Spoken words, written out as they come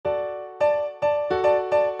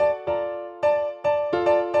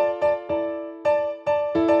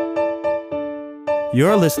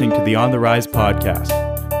You're listening to the On the Rise podcast,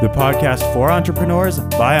 the podcast for entrepreneurs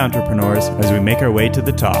by entrepreneurs as we make our way to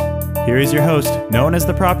the top. Here is your host, known as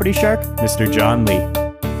the Property Shark, Mr. John Lee.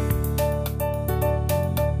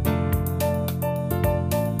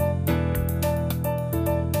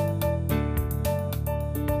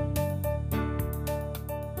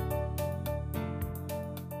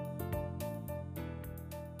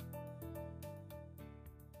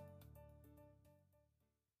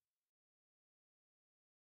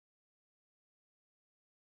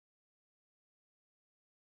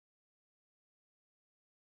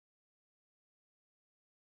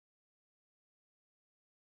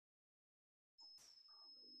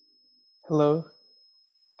 Hello.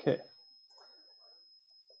 Okay.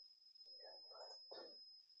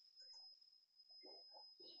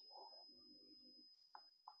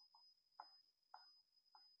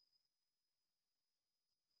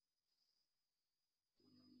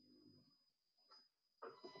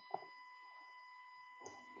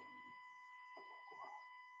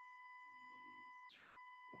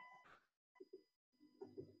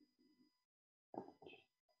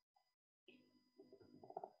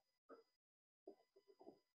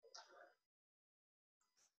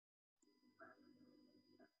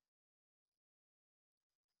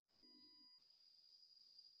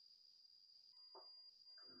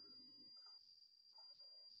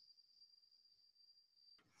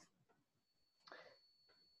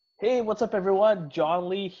 Hey, what's up, everyone? John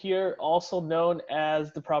Lee here, also known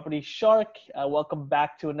as the Property Shark. Welcome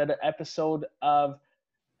back to another episode of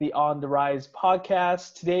the On the Rise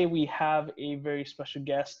podcast. Today, we have a very special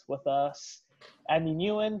guest with us, Andy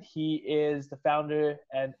Nguyen. He is the founder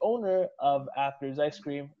and owner of Afters Ice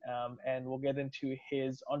Cream, and we'll get into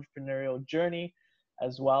his entrepreneurial journey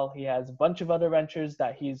as well. He has a bunch of other ventures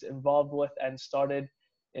that he's involved with and started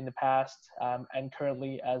in the past and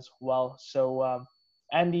currently as well. So,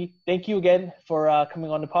 Andy, thank you again for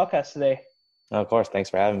coming on the podcast today. Of course. Thanks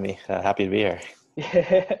for having me. Happy to be here.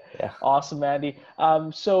 Yeah. Awesome, Andy.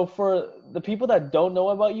 So for the people that don't know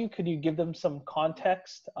about you, could you give them some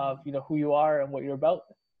context of, who you are and what you're about?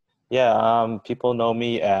 Yeah. People know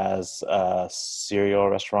me as a serial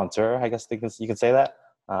restaurateur. I guess you can say that.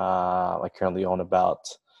 I currently own about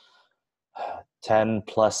 10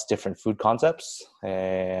 plus different food concepts,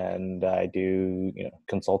 and I do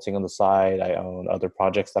consulting on the side. I own other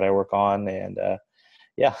projects that I work on, and so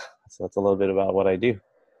that's a little bit about what I do.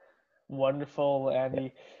 Wonderful,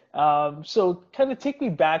 Andy. So kind of take me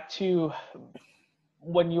back to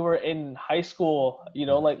when you were in high school.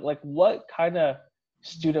 Like what kind of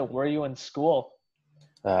student were you in school?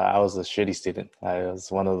 I was a shitty student. I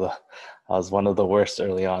was one of the worst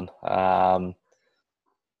early on.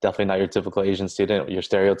 Definitely not your typical Asian student. You're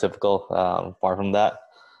stereotypical. Far from that.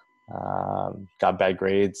 Got bad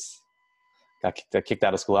grades. Got kicked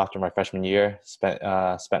out of school after my freshman year. Spent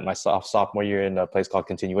my sophomore year in a place called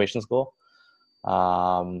continuation school.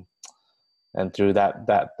 And through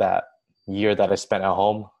that year that I spent at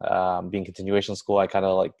home, being continuation school, I kind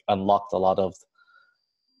of like unlocked a lot of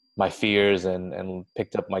my fears and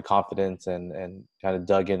picked up my confidence and kind of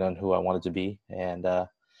dug in on who I wanted to be. And I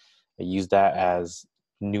used that as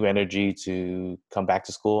new energy to come back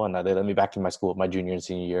to school, and they let me back in my school my junior and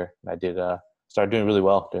senior year. And I did start doing really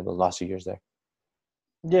well during the last few years there.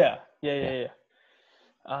 Yeah.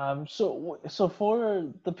 So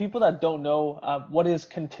for the people that don't know, what is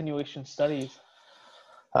continuation studies?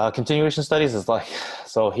 Continuation studies is like,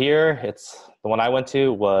 so here it's the one I went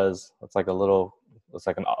to it's like a little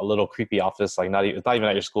creepy office. Like it's not even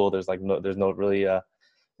at your school. There's no really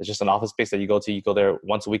it's just an office space that you go to. You go there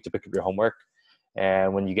once a week to pick up your homework.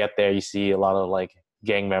 And when you get there, you see a lot of like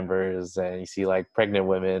gang members, and you see like pregnant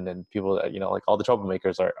women and people that, like all the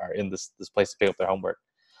troublemakers are in this place to pick up their homework.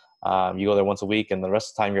 You go there once a week, and the rest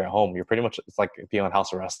of the time you're at home. You're pretty much, it's like being on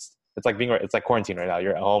house arrest. It's like quarantine right now.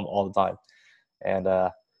 You're at home all the time. And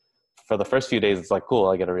for the first few days, it's like, cool,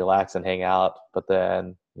 I get to relax and hang out. But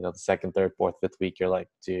then, the second, third, fourth, fifth week, you're like,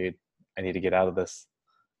 dude, I need to get out of this.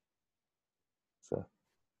 So,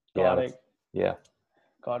 Got it. Yeah.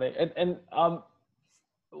 Got it. And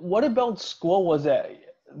what about school was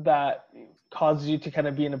it that caused you to kind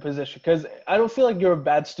of be in a position? Because I don't feel like you're a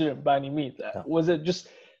bad student by any means. No. Was it just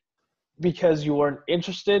because you weren't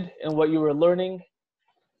interested in what you were learning?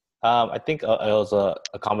 I think it was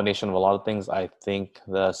a combination of a lot of things. I think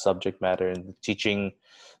the subject matter and the teaching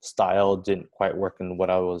style didn't quite work in what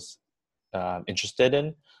I was interested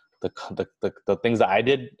in. the things that I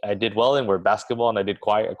did well in were basketball, and I did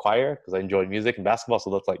choir because I enjoyed music and basketball. So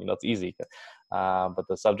that's like, it's easy. But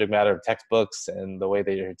the subject matter of textbooks and the way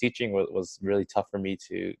they were teaching was really tough for me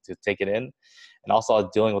to take it in. And also I was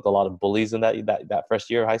dealing with a lot of bullies in that first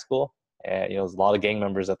year of high school. And, there's a lot of gang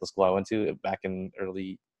members at the school I went to back in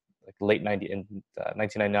late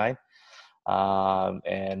 1999.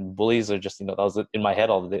 And bullies are just, that was in my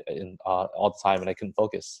head all the time, and I couldn't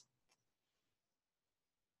focus.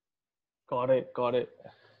 Got it.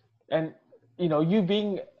 And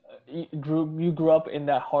you grew up in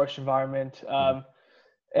that harsh environment,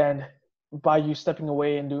 and by you stepping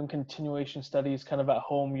away and doing continuation studies kind of at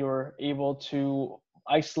home, you're able to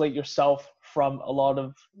isolate yourself from a lot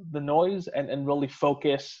of the noise and really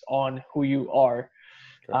focus on who you are.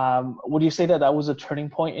 Sure. Would you say that was a turning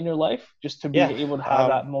point in your life, just to be able to have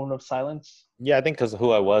that moment of silence? Yeah, I think because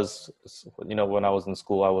who I was, when I was in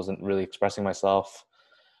school, I wasn't really expressing myself.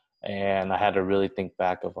 And I had to really think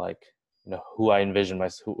back of who I envision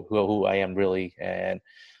who I am really, and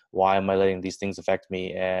why am I letting these things affect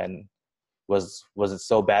me? And was it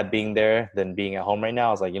so bad being there than being at home right now?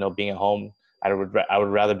 I was like, being at home, I would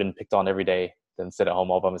rather been picked on every day than sit at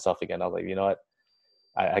home all by myself again. I was like, you know what?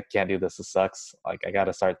 I can't do this. This sucks. Like, I got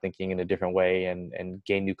to start thinking in a different way and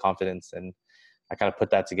gain new confidence. And I kind of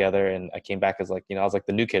put that together, and I came back as I was like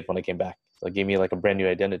the new kid when I came back. So it gave me like a brand new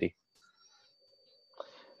identity.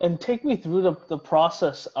 And take me through the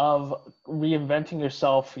process of reinventing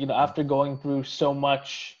yourself, after going through so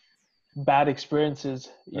much bad experiences,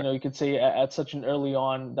 you could say at such an early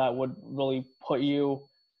on that would really put you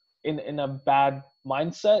in a bad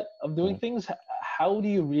mindset of doing things. How do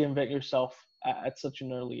you reinvent yourself at such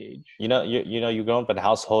an early age? You grow up in a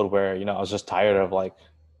household where, I was just tired of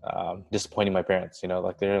disappointing my parents,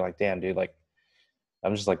 they're like, damn dude, like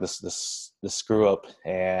I'm just like this screw up,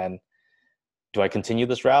 and do I continue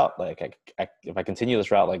this route? Like, if I continue this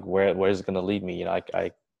route, like where is it going to lead me?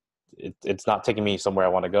 It's not taking me somewhere I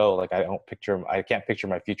want to go. Like, I can't picture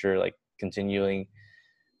my future, like continuing,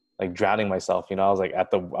 like drowning myself. I was like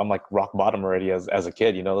I'm like rock bottom already as a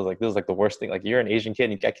kid. This is like the worst thing. Like, you're an Asian kid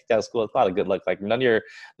and you get kicked out of school. It's not a good look. Like, none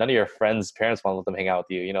of your friends' parents want to let them hang out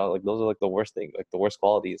with you. Like, those are like the worst thing, like the worst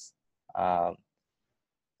qualities. And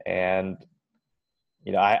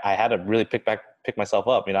I had to really pick myself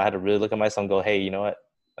up. I had to really look at myself and go, hey, you know what?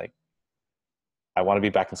 Like, I want to be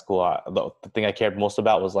back in school. The thing I cared most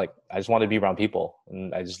about was like, I just want to be around people,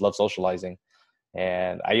 and I just love socializing.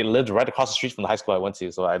 And I lived right across the street from the high school I went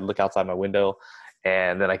to. So I'd look outside my window,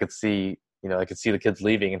 and then I could see the kids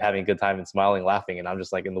leaving and having a good time and smiling, laughing. And I'm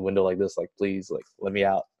just like in the window like this, like, please, like, let me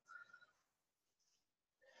out.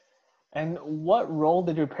 And what role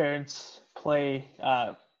did your parents play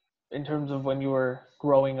in terms of when you were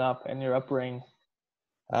growing up and your upbringing?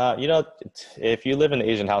 If you live in an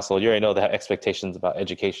Asian household, you already know that expectations about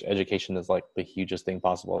education. Education is like the hugest thing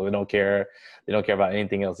possible. They don't care about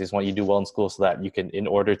anything else. They just want you to do well in school so that you can, in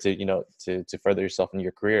order to, to further yourself in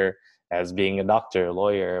your career as being a doctor,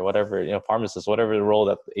 lawyer, whatever, pharmacist, whatever the role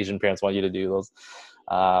that Asian parents want you to do. Those,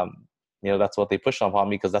 that's what they pushed upon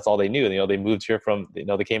me, because that's all they knew. They moved here from, they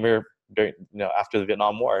came here during, after the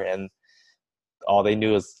Vietnam War, and all they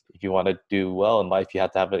knew is if you want to do well in life, you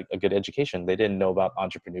had to have a good education. They didn't know about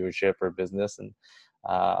entrepreneurship or business. And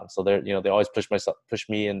so they always push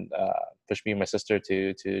me and my sister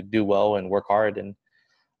to do well and work hard. And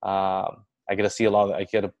I get to see a lot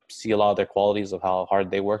of their qualities of how hard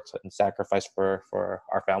they worked and sacrificed for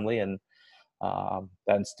our family. And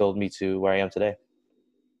that instilled me to where I am today.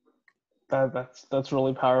 That's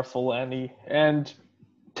really powerful, Andy. And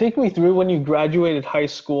take me through when you graduated high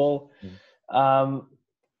school.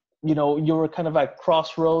 You were kind of at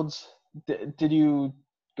crossroads. Did you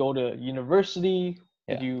go to university?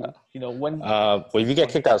 Did you, when? Well, if you get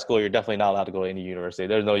kicked out of school, you're definitely not allowed to go to any university.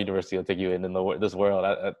 There's no university that'll take you in this world.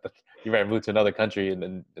 You better move to another country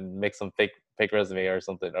and make some fake resume or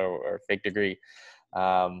something, or fake degree.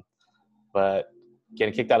 But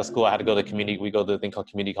getting kicked out of school, I had to go to community. We go to a thing called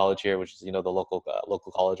community college here, which is, the local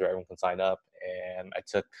college where everyone can sign up. And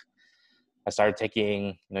I started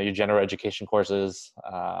taking, your general education courses.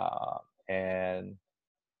 And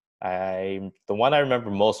the one I remember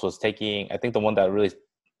most was I think the one that really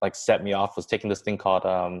like set me off was taking this thing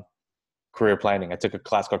called career planning. I took a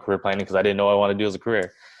class called career planning because I didn't know what I wanted to do as a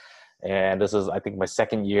career. And this is, I think, my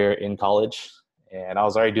second year in college. And I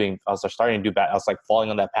was starting to do bad. I was like falling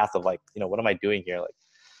on that path of like, what am I doing here? Like,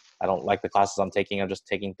 I don't like the classes I'm taking. I'm just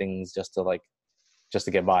taking things just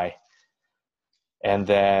to get by. And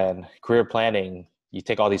then career planning, you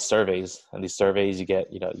take all these surveys, and these surveys you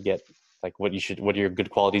get like what are your good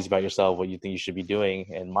qualities about yourself, what you think you should be doing.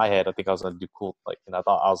 In my head, I think I was going to do cool, like, and I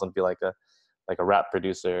thought I was going to be like a rap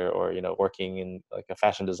producer, or, you know, working in like a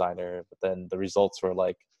fashion designer. But then the results were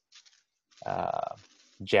like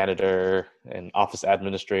janitor and office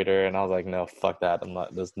administrator, and I was like, no, fuck that. I'm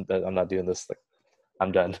not doing this. Like,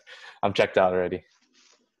 I'm done. I'm checked out already.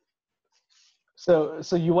 So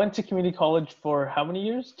you went to community college for how many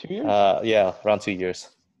years? 2 years? Yeah, around 2 years.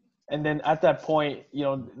 And then at that point, you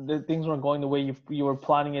know, things weren't going the way you were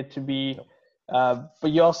planning it to be. But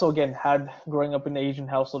you also, again, growing up in an Asian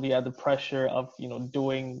household, you had the pressure of, you know,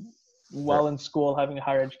 doing well in school, having a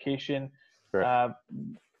higher education. Correct.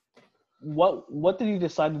 What did you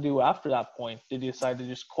decide to do after that point? Did you decide to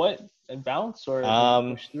just quit and bounce, or did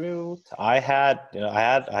you push through? I had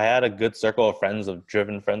a good circle of friends, of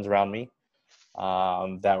driven friends around me,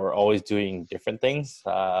 that were always doing different things.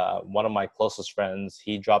 One of my closest friends,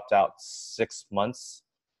 he dropped out 6 months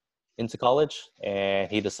into college, and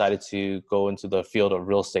he decided to go into the field of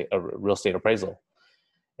real estate appraisal.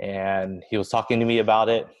 And he was talking to me about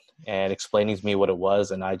it and explaining to me what it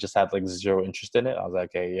was, and I just had like zero interest in it. I was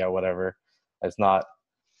like, okay, yeah, whatever. It's not.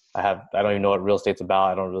 I don't even know what real estate's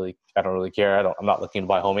about. I don't really care. I'm not looking to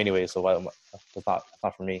buy a home anyway, so it's not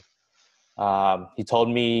for me. He told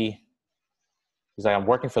me, he's like, I'm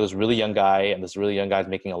working for this really young guy, and this really young guy's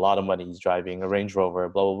making a lot of money. He's driving a Range Rover,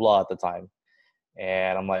 blah blah blah at the time.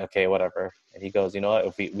 And I'm like, okay, whatever. And he goes, you know what?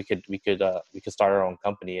 If we could start our own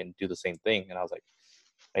company and do the same thing. And I was like,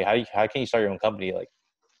 hey, how can you start your own company? Like,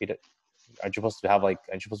 aren't you supposed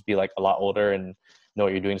to be like a lot older and know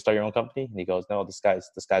what you're doing to start your own company? And he goes, no, this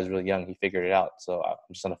guy's really young. He figured it out. So I'm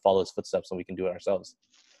just gonna follow his footsteps, and we can do it ourselves.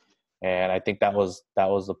 And I think that was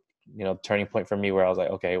the, you know, turning point for me, where I was like,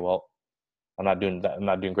 okay, well, I'm not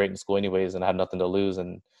doing great in school anyways, and I had nothing to lose,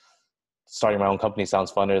 and starting my own company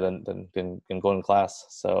sounds funner than going to class.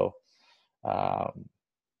 So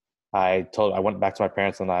I went back to my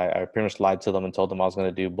parents, and I pretty much lied to them and told them I was going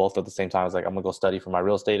to do both at the same time. I was like, I'm going to go study for my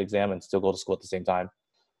real estate exam and still go to school at the same time.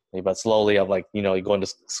 But slowly, I'm like, you know, you go into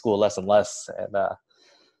school less and less,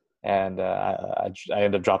 and I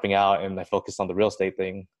ended up dropping out, and I focused on the real estate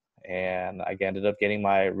thing, and I ended up getting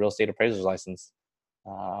my real estate appraiser's license.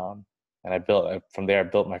 And I built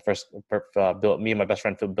my first, me and my best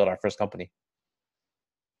friend built our first company.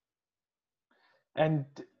 And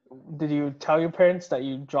did you tell your parents that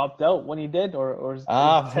you dropped out when you did, or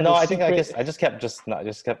no, I think I just kept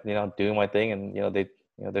you know, doing my thing, and you know,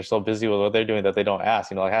 they're so busy with what they're doing that they don't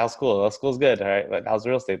ask, you know, like, how's school? Oh, school's good. All right. But how's the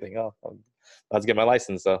real estate thing? Oh, I'm about to get my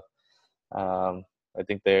license. So I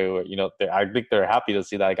think they were, you know, I think they're happy to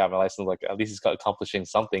see that I got my license. Like, at least he's accomplishing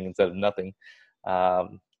something instead of nothing.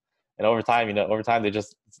 And over time, they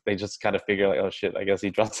just kind of figure like, oh shit, I guess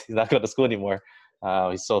he's not going to school anymore.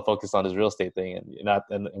 He's so focused on his real estate thing,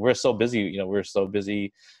 and we're so busy, you know, because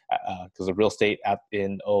the real estate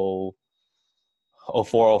in 04,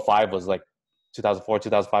 05 was like 2004,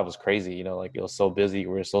 2005 was crazy, you know, like it was so busy.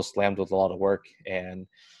 We were so slammed with a lot of work. And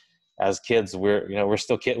as kids, we're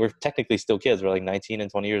technically still kids. We're like 19 and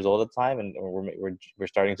 20 years old at the time. And we're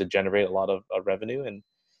starting to generate a lot of revenue. And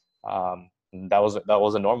that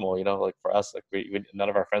wasn't normal, you know, like for us, like we none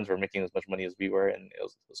of our friends were making as much money as we were. And it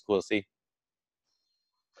was cool to see.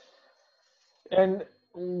 And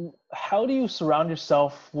how do you surround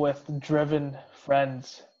yourself with driven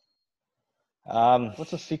friends?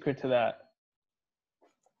 What's the secret to that?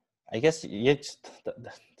 I guess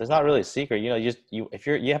there's not really a secret. You know, if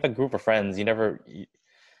you have a group of friends, you never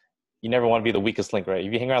want to be the weakest link, right?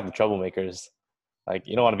 If you hang around the troublemakers, like,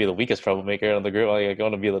 you don't want to be the weakest troublemaker in the group. Like, you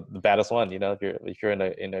want to be the baddest one. You know, if you're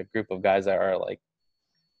in a group of guys that are like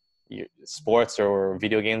sports or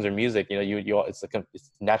video games or music, you know, it's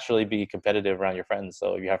naturally be competitive around your friends.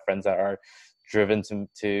 So if you have friends that are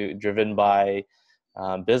driven by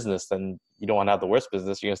business, then you don't want to have the worst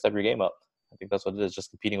business. You're gonna step your game up. I think that's what it is, just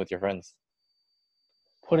competing with your friends.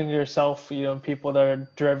 Putting yourself, you know, people that are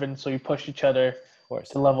driven, so you push each other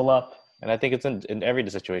to level up. And I think it's in every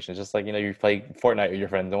situation. It's just like, you know, you play Fortnite with your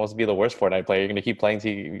friends. Don't want to be the worst Fortnite player. You're going to keep playing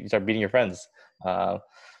till you start beating your friends. So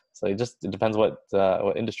it depends what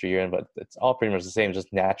industry you're in, but it's all pretty much the same,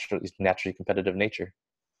 just naturally competitive nature.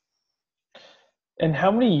 And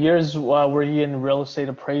how many years were you in real estate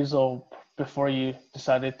appraisal before you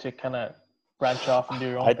decided to kind of branch off and do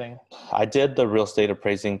your own thing? I did the real estate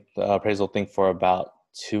appraisal thing for about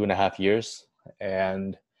 2.5 years.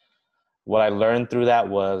 And what I learned through that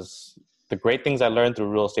was, the great things I learned through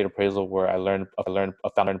real estate appraisal were I learned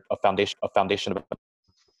a foundation of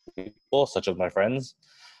people, such as my friends.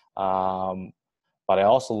 But I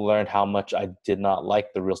also learned how much I did not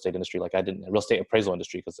like the real estate industry. Like, real estate appraisal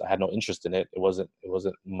industry, because I had no interest in it. It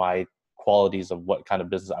wasn't my qualities of what kind of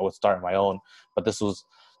business I would start on my own. But this was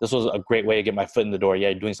a great way to get my foot in the door. Yeah,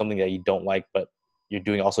 you're doing something that you don't like, but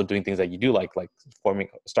you're also doing things that you do like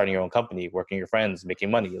starting your own company, working with your friends, making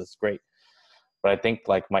money. That's great. But I think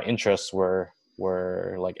like my interests were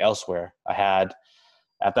like elsewhere. I had,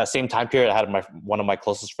 at that same time period, I had one of my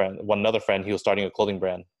closest friends, another friend, he was starting a clothing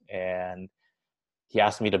brand, and he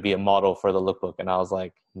asked me to be a model for the lookbook. And I was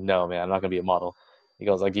like, no, man, I'm not gonna be a model. He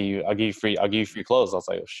goes, I'll give you free clothes. I was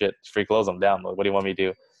like, oh, shit, free clothes, I'm down. Like, what do you want me to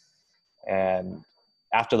do? And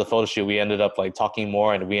after the photo shoot, we ended up like talking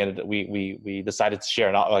more, and we decided to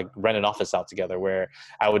share rent an office out together, where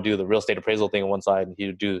I would do the real estate appraisal thing on one side and he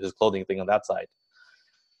would do his clothing thing on that side.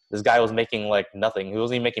 This guy was making like nothing. He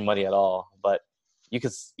wasn't even making money at all, but you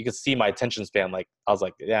could see my attention span. Like, I was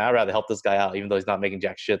like, yeah, I'd rather help this guy out, even though he's not making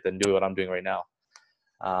jack shit, than do what I'm doing right now.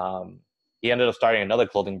 He ended up starting another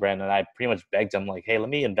clothing brand, and I pretty much begged him like, hey, let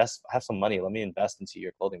me invest, have some money. Let me invest into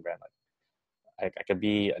your clothing brand. Like, I could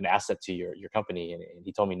be an asset to your company. And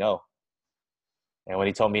he told me no. And when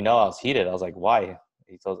he told me no, I was heated. I was like, why?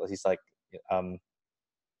 He's like, I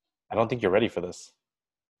don't think you're ready for this.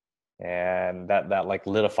 And that like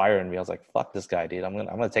lit a fire in me. I was like, fuck this guy, dude. I'm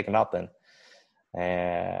gonna take him out then.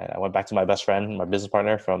 And I went back to my best friend, my business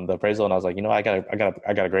partner from the appraisal, and I was like, I got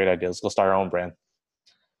a great idea. Let's go start our own brand.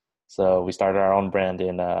 So we started our own brand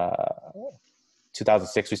in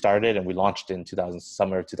 2006. We started, and we launched in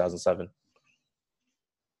summer of 2007.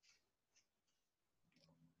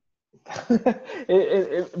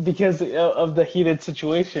 Because of the heated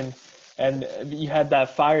situation, and you had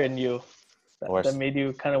that fire in you that made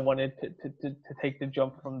you kind of wanted to take the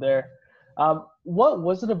jump from there. What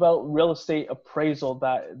was it about real estate appraisal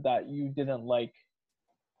that you didn't like?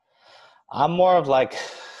 I'm more of like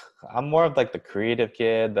the creative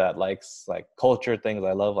kid that likes like culture things.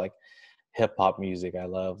 I love like hip hop music. I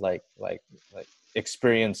love like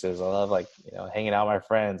experiences. I love like, hanging out with my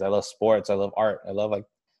friends. I love sports. I love art. I love like,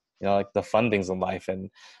 like the fun things in life.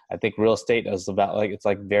 And I think real estate is about like, it's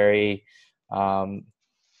like very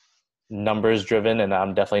numbers driven, and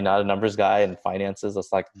I'm definitely not a numbers guy, and finances,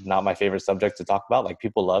 that's like not my favorite subject to talk about. Like,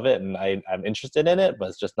 people love it and I'm interested in it, but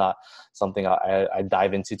it's just not something I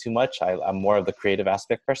dive into too much. I'm more of the creative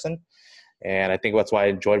aspect person. And I think that's why I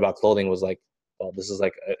enjoyed about clothing was like, well, this is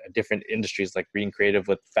like a different industry. It's like being creative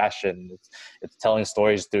with fashion. It's telling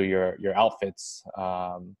stories through your outfits.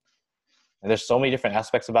 And there's so many different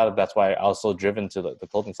aspects about it. That's why I was so driven to the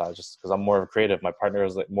clothing side, just because I'm more of a creative. My partner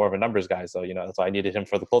is like more of a numbers guy. So, that's why I needed him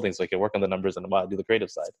for the clothing, so he could work on the numbers and I'll do the creative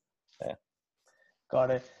side. Yeah. Got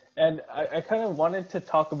it. And I kind of wanted to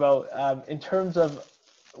talk about, in terms of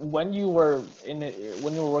when you were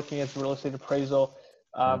working as real estate appraisal,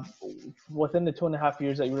 within the 2.5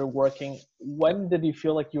 years that you were working, when did you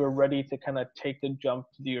feel like you were ready to kind of take the jump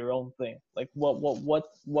to do your own thing? Like, what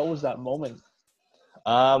was that moment?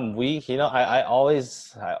 I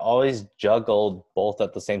always juggled both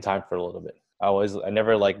at the same time for a little bit. I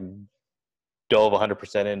never like dove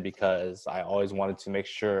 100% in, because I always wanted to make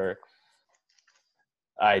sure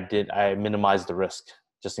I minimized the risk,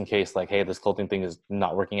 just in case, like, hey, this clothing thing is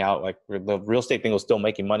not working out. Like, the real estate thing was still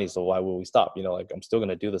making money, so why would we stop? Like, I'm still going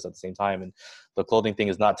to do this at the same time. And the clothing thing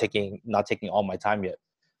is not taking all my time yet.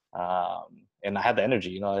 And I had the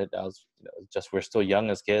energy, I was just, we're still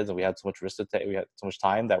young as kids, and we had so much risk to take. We had so much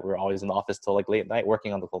time that we were always in the office till like late at night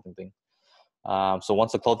working on the clothing thing. So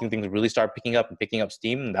once the clothing thing really started picking up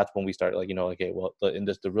steam, that's when we started like, okay, well,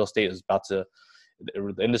 the real estate is the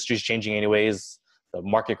industry's changing anyways. The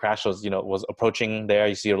market crash was approaching there.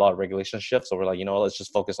 You see a lot of regulation shifts. So we're like, let's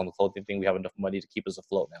just focus on the clothing thing. We have enough money to keep us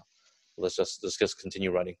afloat now. Let's just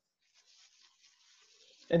continue running.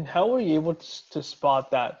 And how were you able to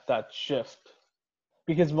spot that shift?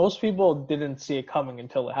 Because most people didn't see it coming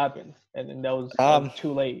until it happened, and that was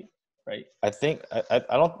too late, right? I think I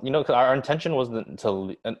don't, because our intention wasn't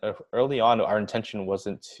to early on. Our intention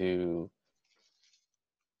wasn't to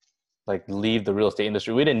like leave the real estate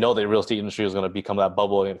industry. We didn't know the real estate industry was going to become that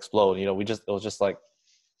bubble and explode. It was just like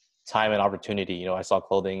time and opportunity. I saw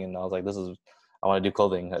clothing and I was like, I want to do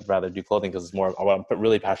clothing. I'd rather do clothing because it's more what I'm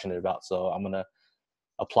really passionate about. So I'm going to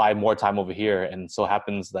apply more time over here. And so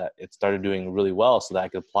happens that it started doing really well, so that I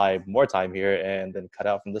could apply more time here and then cut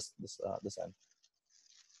out from this end.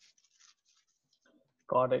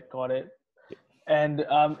 Got it. And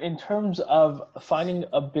in terms of finding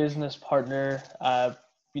a business partner, how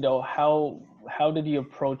did you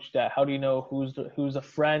approach that? How do you know who's a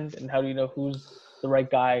friend, and how do you know who's the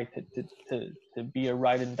right guy to be a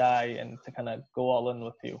ride and die and to kind of go all in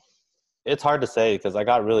with you? It's hard to say, because I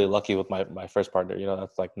got really lucky with my first partner.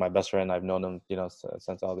 That's like my best friend. I've known him,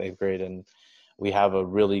 since I was 8th grade, and We have a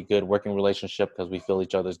really good working relationship because we fill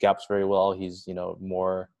each other's gaps very well. He's,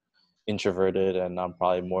 more introverted and I'm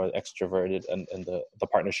probably more extroverted in the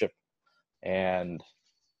partnership. And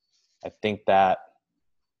I think that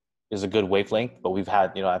is a good wavelength, but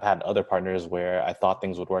I've had other partners where I thought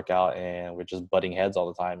things would work out and we're just butting heads all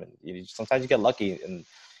the time. And sometimes you get lucky, and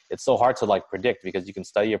it's so hard to like predict because you can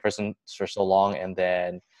study a person for so long, and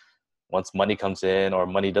then once money comes in or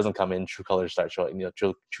money doesn't come in, true colors start showing.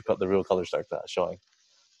 The real colors start showing.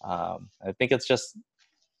 I think it's just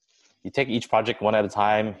you take each project one at a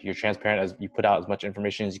time. You're transparent as you put out as much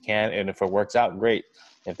information as you can, and if it works out, great.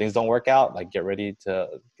 If things don't work out, like get ready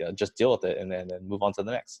to just deal with it and then move on to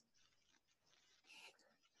the next.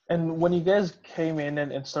 And when you guys came in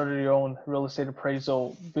and started your own real estate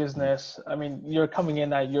appraisal business, I mean, you're coming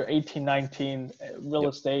in at your 18, 19 real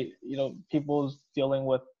estate, people's dealing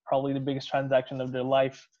with probably the biggest transaction of their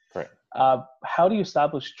life. Right. How do you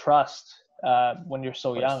establish trust when you're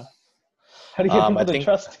so young? How do you get people to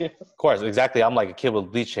trust you? Of course, exactly. I'm like a kid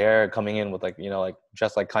with bleached hair coming in with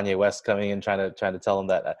dressed like Kanye West, coming in trying to tell them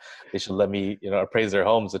that they should let me, appraise their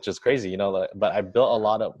homes, which is crazy, but I built a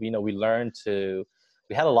lot of,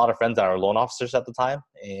 we had a lot of friends that are loan officers at the time,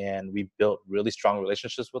 and we built really strong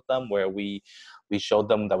relationships with them where we showed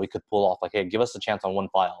them that we could pull off, like, hey, give us a chance on one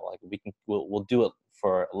file. Like we'll do it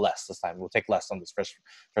for less this time. We'll take less on this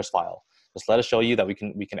first file. Just let us show you that we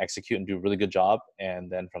can execute and do a really good job. And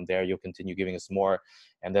then from there, you'll continue giving us more.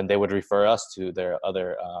 And then they would refer us to their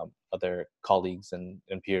other colleagues and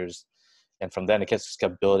peers. And from then it just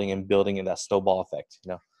kept building and building in that snowball effect,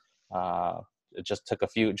 It just took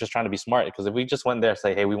just trying to be smart, because if we just went there and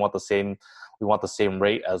say, hey, we want the same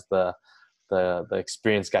rate as the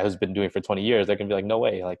experienced guy who's been doing it for 20 years, they're going to be like, no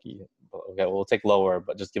way. Like, okay, we'll take lower,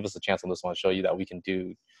 but just give us a chance on this one, show you that we can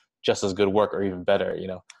do just as good work or even better,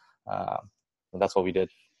 and that's what we did.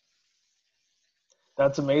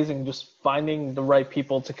 That's amazing. Just finding the right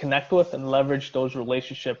people to connect with and leverage those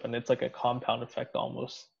relationships. And it's like a compound effect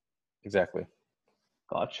almost. Exactly.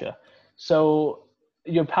 Gotcha. So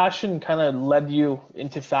your passion kind of led you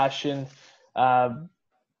into fashion. Other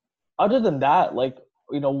than that, like,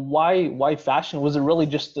 why fashion? Was it really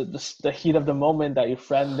just the heat of the moment that your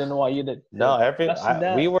friend didn't want you to? No,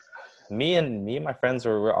 me and my friends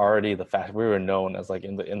were already we were known as, like,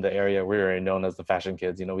 in the area, we were known as the fashion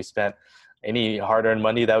kids. We spent any hard-earned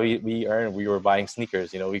money that we earned, we were buying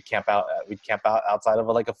sneakers. We'd camp out outside of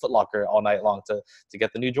a Foot Locker all night long to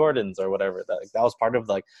get the new Jordans or whatever. That was part of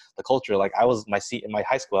like the culture. Like, I was in my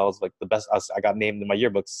high school, I was like the best. I got named in my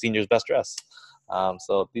yearbook senior's best dress.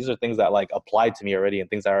 So these are things that like applied to me already and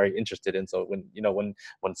things I'm already interested in. So when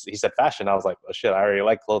he said fashion, I was like, oh shit, I already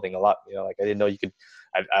like clothing a lot. Like, I didn't know you could,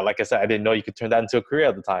 like I said, I didn't know you could turn that into a career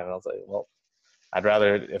at the time. And I was like, well, I'd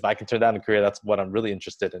rather, if I can turn that into a career, that's what I'm really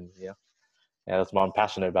interested in. Yeah, that's what I'm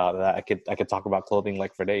passionate about. That I could talk about clothing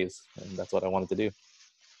like for days, and that's what I wanted to do.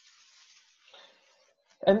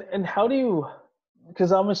 And how do you,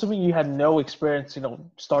 because I'm assuming you had no experience,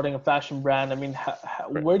 starting a fashion brand. I mean,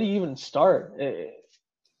 where do you even start?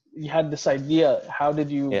 You had this idea. How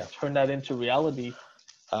did you turn that into reality?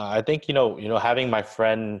 I think, having my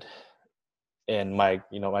friend and my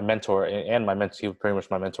mentor and my mentor, he was pretty much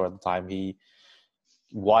my mentor at the time.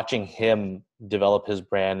 Watching him develop his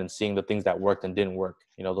brand and seeing the things that worked and didn't work,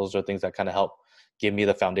 those are things that kind of help give me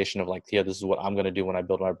the foundation of like, this is what I'm going to do when I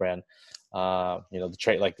build my brand. The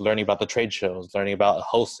trade, like learning about the trade shows, learning about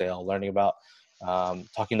wholesale, learning about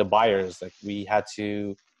talking to buyers. Like, we had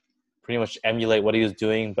to pretty much emulate what he was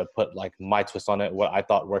doing, but put like my twist on it, what I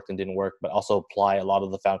thought worked and didn't work, but also apply a lot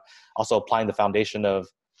of applying the foundation of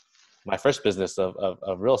my first business of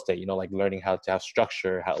real estate, like learning how to have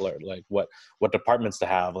structure, how to learn like what departments to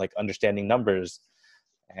have, like understanding numbers.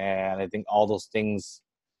 And I think all those things,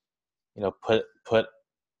 put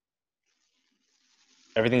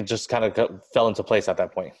everything just kind of fell into place at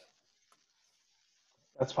that point.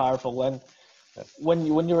 That's powerful. And when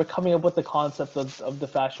you were coming up with the concept of the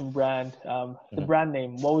fashion brand, the brand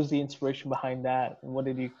name, what was the inspiration behind that? And what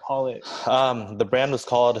did you call it? The brand was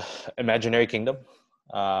called Imaginary Kingdom.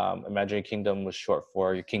 Imaginary Kingdom was short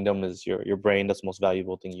for, your kingdom is your brain. That's the most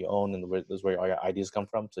valuable thing you own, and that's where all your ideas come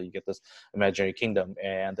from. So you get this imaginary kingdom.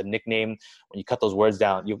 And the nickname, when you cut those words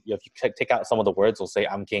down, if you take out some of the words, it'll say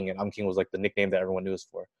I'm King, and I'm King was like the nickname that everyone knew us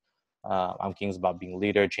for. I'm King is about being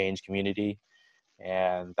leader, change, community,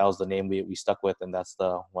 and that was the name we stuck with, and that's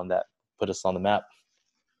the one that put us on the map.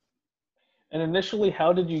 And initially,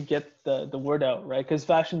 how did you get the word out, right? Because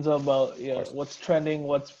fashion's about what's trending,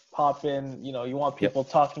 what's popping. You want people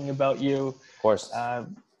talking about you. Of course. How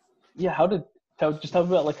did just talk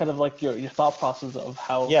about like kind of like your thought process of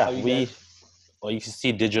how you guys... well, you can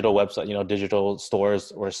see digital website, digital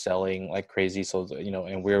stores were selling like crazy. So,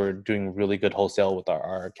 and we were doing really good wholesale with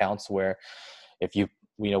our accounts where if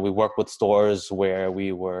we work with stores where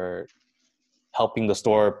we were helping the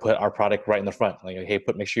store put our product right in the front. Like, hey,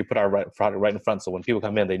 make sure you put our product right in front. So when people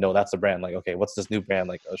come in, they know that's the brand. Like, okay, what's this new brand?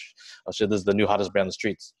 Like, oh shit, this is the new hottest brand on the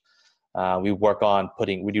streets. We work on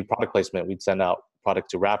we do product placement. We'd send out product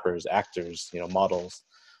to rappers, actors, models.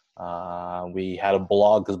 We had a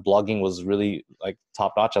blog because blogging was really like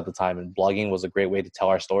top notch at the time, and blogging was a great way to tell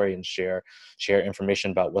our story and share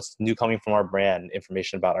information about what's new coming from our brand,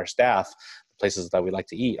 information about our staff, places that we like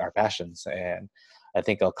to eat, our passions. And I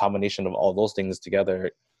think a combination of all those things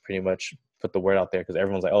together pretty much put the word out there, because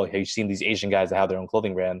everyone's like, oh, have you seen these Asian guys that have their own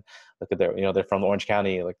clothing brand? Look at they're from Orange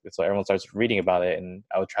County. Like, so everyone starts reading about it, and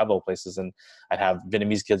I would travel places and I'd have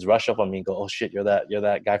Vietnamese kids rush up on me and go, oh shit, you're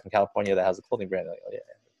that guy from California that has a clothing brand. Like, oh yeah,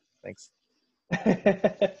 thanks.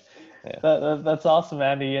 Yeah. That's awesome,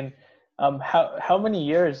 Andy. And how many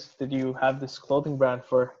years did you have this clothing brand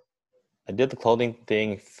for? I did the clothing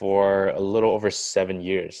thing for a little over 7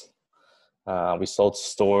 years. We sold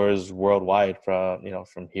stores worldwide from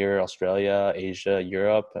here, Australia, Asia,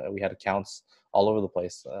 Europe. We had accounts all over the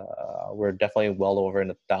place. We're definitely well over in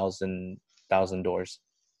 1,000 doors.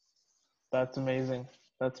 That's amazing.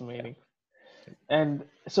 And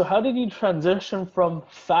so how did you transition from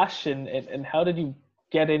fashion and how did you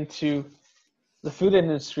get into the food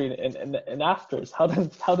industry and afters? How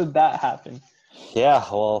did that happen? Yeah,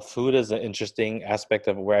 well, food is an interesting aspect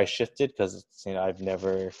of where I shifted, because I've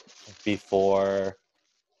never before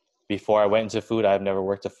I went into food, I've never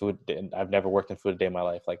worked in food a day in my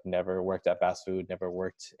life. Like, never worked at fast food, never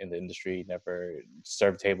worked in the industry, never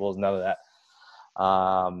served tables, none of that.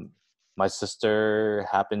 My sister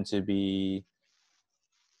happened to be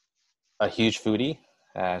a huge foodie.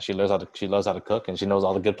 She loves how to cook, and she knows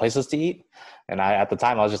all the good places to eat. And at the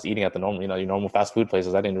time I was just eating at the normal, your normal fast food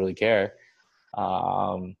places. I didn't really care.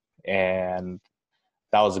 And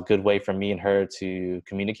that was a good way for me and her to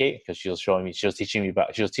communicate, because she was teaching me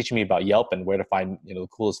about Yelp and where to find, the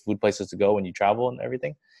coolest food places to go when you travel and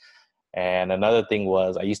everything. And another thing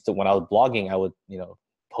was, when I was blogging, I would,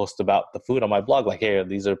 post about the food on my blog. Like, hey,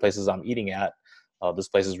 these are the places I'm eating at. This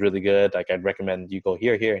place is really good. Like, I'd recommend you go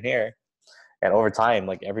here, here, and here. And over time,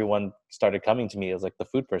 like, everyone started coming to me as like the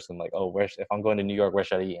food person. Like, oh, if I'm going to New York, where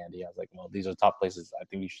should I eat, Andy? I was like, well, these are top places I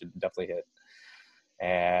think you should definitely hit.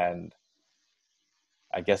 And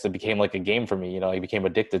I guess it became like a game for me. I became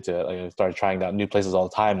addicted to it. Like, I started trying out new places all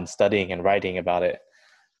the time and studying and writing about it.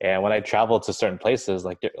 And when I traveled to certain places,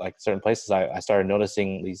 I started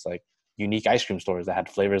noticing these like unique ice cream stores that had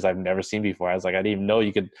flavors I've never seen before. I was like, I didn't even know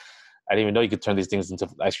you could turn these things into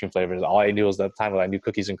ice cream flavors. All I knew was at the time, I knew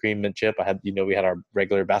cookies and cream, mint chip. I had, we had our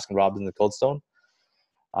regular Baskin Robbins and Cold Stone.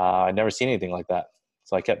 I'd never seen anything like that.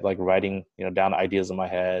 So I kept like writing, down ideas in my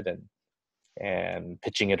head and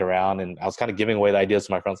pitching it around. And I was kind of giving away the ideas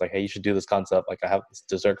to my friends, like, hey, you should do this concept. Like, I have this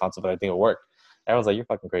dessert concept that I think will work. Everyone's like, you're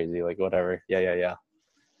fucking crazy. Like, whatever. Yeah.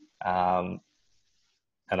 And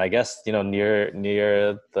I guess,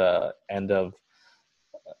 near the end of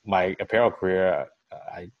my apparel career,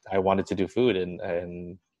 I wanted to do food,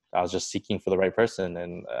 and I was just seeking for the right person.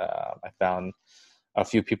 And I found a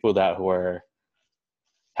few people who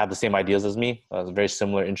had the same ideas as me, very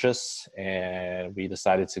similar interests, and we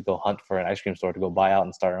decided to go hunt for an ice cream store to go buy out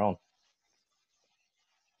and start our own.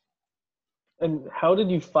 And how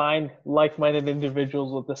did you find like-minded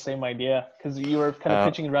individuals with the same idea? Because you were kind of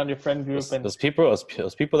pitching around your friend group. Those people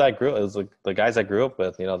that grew up. It was like the guys I grew up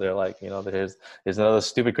with. They're like, there's another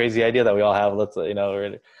stupid, crazy idea that we all have. Let's,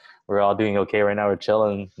 we're all doing okay right now. We're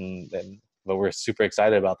chilling, but we're super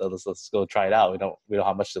excited about that. Let's go try it out. We don't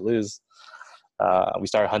have much to lose. We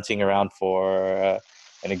started hunting around for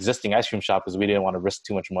an existing ice cream shop because we didn't want to risk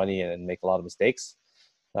too much money and make a lot of mistakes.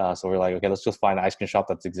 So we're like, okay, let's just find an ice cream shop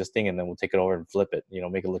that's existing, and then we'll take it over and flip it,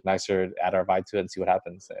 make it look nicer, add our vibe to it, and see what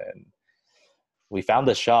happens. And we found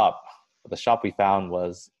the shop. The shop we found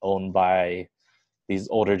was owned by these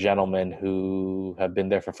older gentlemen who have been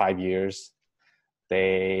there for 5 years.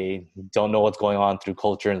 They don't know what's going on through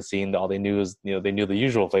culture and scene. All they knew is, they knew the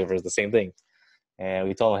usual flavors, the same thing. And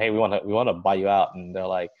we told them, hey, we want to buy you out. And they're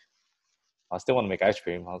like, I still want to make ice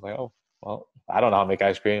cream. I was like, oh, well, I don't know how to make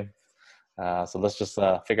ice cream. So let's just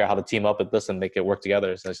figure out how to team up with this and make it work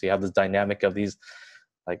together. So you have this dynamic of these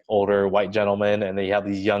like older white gentlemen, and then you have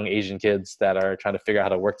these young Asian kids that are trying to figure out how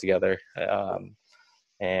to work together.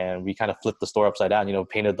 And we kind of flipped the store upside down,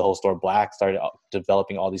 painted the whole store black, started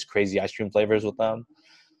developing all these crazy ice cream flavors with them.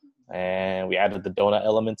 And we added the donut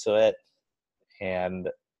element to it. And,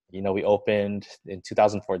 we opened in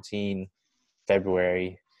 2014,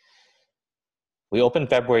 February. we opened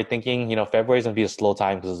February thinking, February's gonna be a slow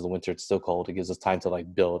time because it's the winter, it's still cold. It gives us time to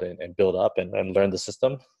like build and build up and learn the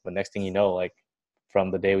system. But next thing you know, like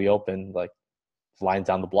from the day we opened, like lines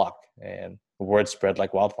down the block and word spread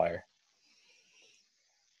like wildfire.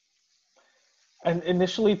 And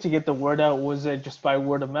initially, to get the word out, was it just by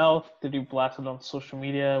word of mouth? Did you blast it on social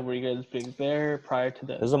media? Were you guys big there prior to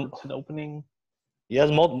the opening? Yeah,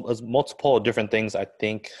 there's multiple different things. I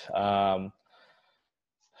think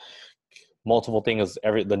multiple things.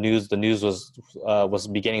 The news was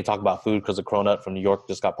beginning to talk about food because the cronut from New York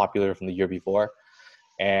just got popular from the year before,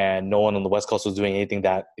 and no one on the West Coast was doing anything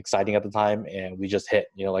that exciting at the time. And we just hit,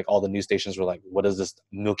 like all the news stations were like, "What is this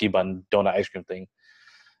Milky Bun donut ice cream thing?"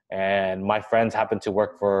 And my friends happened to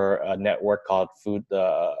work for a network called Food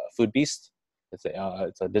Beast. It's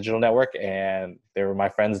a digital network, and they were my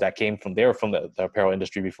friends that they were from the apparel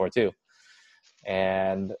industry before too.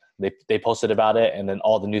 And they posted about it, and then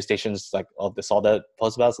all the news stations they saw that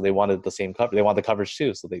post about it, so they wanted the same cover. They wanted the coverage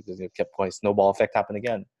too, so they kept going. Snowball effect happened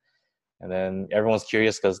again, and then everyone's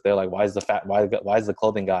curious because they're like, why is the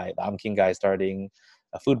clothing guy, the I'm King guy, starting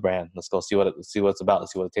a food brand? Let's go see what it's about.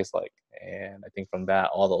 Let's see what it tastes like. And I think from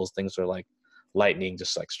that, all those things were like lightning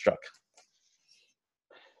just like struck.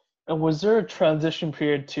 And was there a transition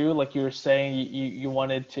period too? Like you were saying, you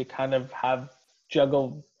wanted to kind of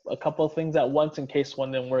juggle a couple of things at once in case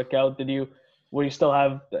one didn't work out. You still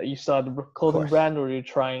have the clothing brand, or were you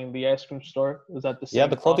trying the ice cream store? Was that the same? Yeah,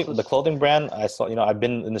 process? the clothing brand. I saw. I've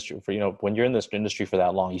been in this for when you're in this industry for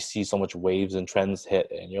that long, you see so much waves and trends hit,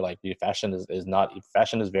 and you're like, fashion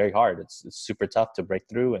is very hard. It's super tough to break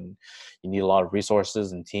through, and you need a lot of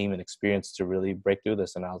resources and team and experience to really break through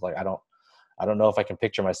this. And I was like, I don't know if I can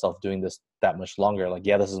picture myself doing this that much longer. Like,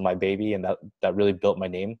 yeah, this is my baby, and that really built my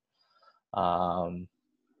name.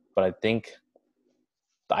 But I think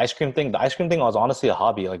the ice cream thing was honestly a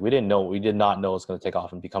hobby. Like we did not know it was going to take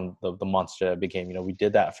off and become the monster it became. We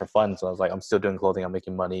did that for fun. So I was like, I'm still doing clothing, I'm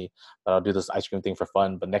making money, but I'll do this ice cream thing for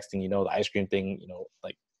fun. But next thing you know, the ice cream thing,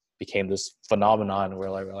 like became this phenomenon. We're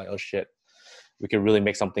like, oh shit, we could really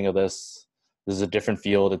make something of this. This is a different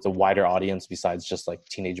field. It's a wider audience besides just like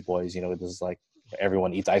teenage boys. This is like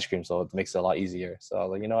everyone eats ice cream, so it makes it a lot easier. So I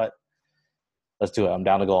was like, you know what? Let's do it. I'm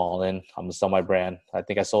down to go all in. I'm gonna sell my brand. I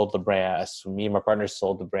think I sold the brand. Me and my partner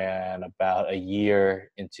sold the brand about a year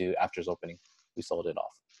after its opening. We sold it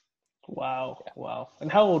off. Wow. Yeah. Wow.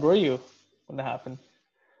 And how old were you when that happened?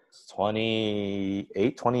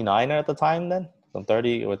 28, 29 at the time then. I'm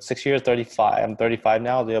 30, with 6 years, 35. I'm 35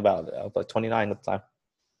 now. I was like 29 at the time.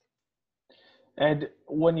 And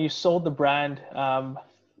when you sold the brand,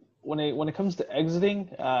 when it comes to exiting,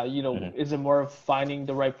 is it more of finding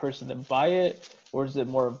the right person to buy it, or is it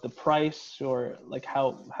more of the price, or like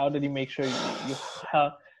how did you make sure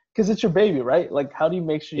because it's your baby, right? Like how do you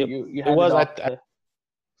make sure you had it was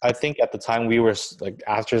I think at the time we were like,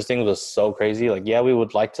 after this thing was so crazy, like, yeah, we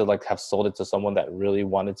would like to like have sold it to someone that really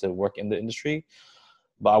wanted to work in the industry.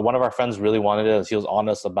 But one of our friends really wanted it. He was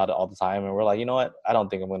honest about it all the time. And we're like, you know what? I don't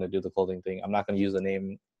think I'm going to do the clothing thing. I'm not going to use the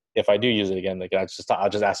name. If I do use it again, like I'll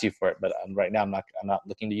just ask you for it. But right now I'm not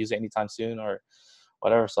looking to use it anytime soon or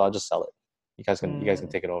whatever. So I'll just sell it. You guys can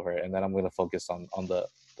take it over. And then I'm going to focus on the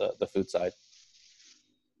food side.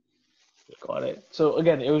 Got it. So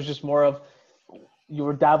again, it was just more of, you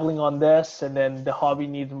were dabbling on this, and then the hobby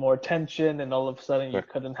needed more attention, and all of a sudden you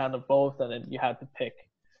couldn't handle both, and then you had to pick.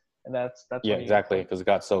 And that's yeah, exactly, because it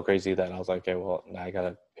got so crazy that I was like, okay, well, now I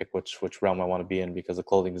gotta pick which realm I want to be in, because the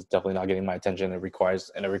clothing is definitely not getting my attention. It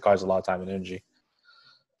requires a lot of time and energy.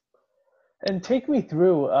 And take me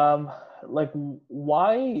through, like,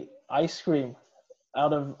 why ice cream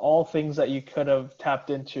out of all things that you could have tapped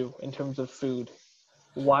into in terms of food?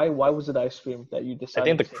 Why was it ice cream that you decided?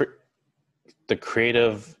 I think the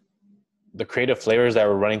creative flavors that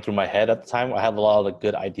were running through my head at the time. I had a lot of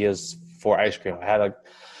good ideas for ice cream. I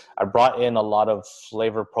brought in a lot of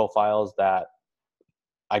flavor profiles that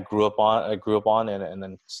I grew up on, and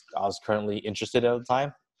then I was currently interested in at the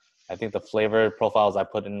time. I think the flavor profiles I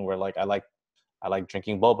put in were like, I like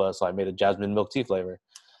drinking boba, so I made a jasmine milk tea flavor.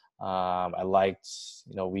 I liked,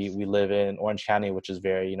 we live in Orange County, which is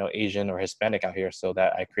very, Asian or Hispanic out here, so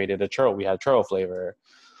that I created a churro. We had churro flavor.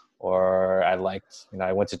 Or I liked,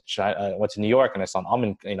 I went to New York and I saw an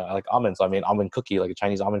almond, I like almonds, so I made almond cookie, like a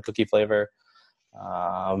Chinese almond cookie flavor.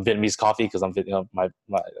 Vietnamese coffee, because I'm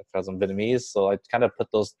Vietnamese, so I kind of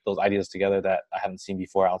put those ideas together that I haven't seen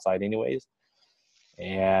before outside, anyways.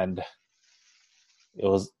 And it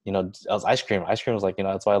was, it was ice cream. Ice cream was like,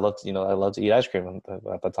 that's why I love to eat ice cream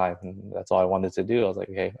at the time, and that's all I wanted to do. I was like,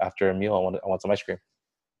 okay, after a meal, I want some ice cream.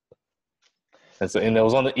 And it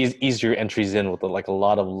was one of the easier entries in with like a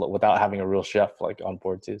lot of without having a real chef like on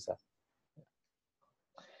board too. So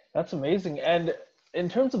That's amazing. And in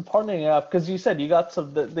terms of partnering up, because you said you got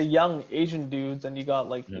some the young Asian dudes and you got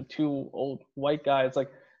like the two old white guys,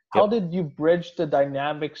 like how did you bridge the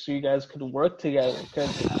dynamics so you guys could work together?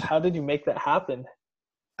 Because how did you make that happen?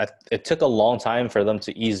 It took a long time for them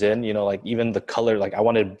to ease in, you know, like even the color, like I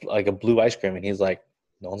wanted like a blue ice cream and he's like,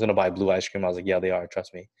 no one's going to buy blue ice cream. I was like, yeah, they are.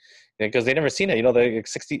 Trust me. Because they never seen it. You know, they're like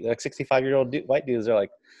 65-year-old white dudes. They're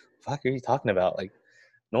like, fuck are you talking about? Like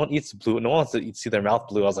no one eats blue. No one wants to see their mouth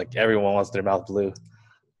blue. I was like, everyone wants their mouth blue.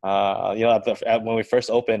 You know, when we first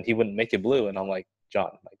opened, he wouldn't make it blue. And I'm like, John,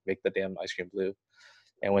 like make the damn ice cream blue.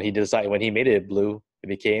 And when he made it blue, it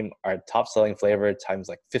became our top selling flavor times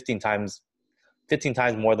like 15 times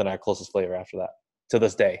more than our closest flavor after that to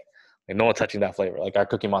this day. Like no one touching that flavor. Like our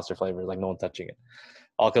Cookie Monster flavor, like no one touching it.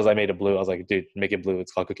 All because I made it blue. I was like, dude, make it blue.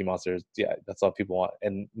 It's called Cookie Monsters. Yeah, that's all people want.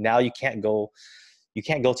 And now you can't go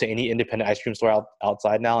to any independent ice cream store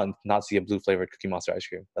outside now and not see a blue flavored Cookie Monster ice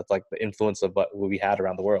cream. That's like the influence of what we had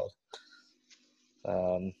around the world.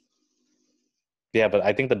 Yeah, but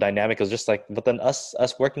I think the dynamic is just like, but then us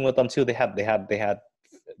working with them too, they had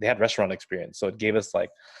restaurant experience. So it gave us like,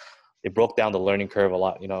 it broke down the learning curve a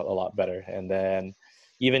lot better. And then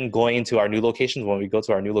even going into our new locations, when we go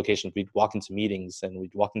to our new locations, we'd walk into meetings and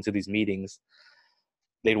we'd walk into these meetings.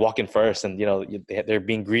 They'd walk in first and, you know, they're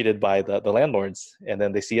being greeted by the landlords. And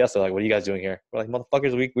then they see us. They're like, what are you guys doing here? We're like,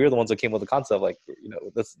 motherfuckers, we're the ones that came with the concept. Like, you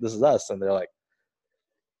know, this is us. And they're like,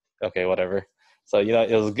 okay, whatever. So, you know,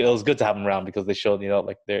 it was good to have them around because they showed, you know,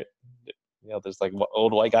 like there's like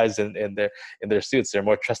old white guys in their suits. They're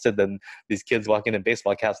more trusted than these kids walking in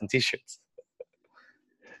baseball caps and t-shirts.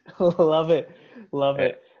 Love it.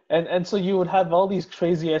 And so you would have all these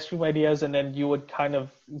crazy ice cream ideas, and then you would kind of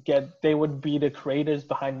they would be the creators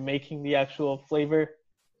behind making the actual flavor.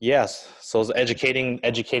 Yes. So it's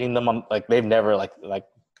educating them on, like, they've never like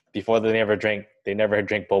before they never drank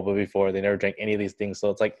boba before. They never drank any of these things. So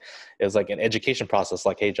it's like an education process.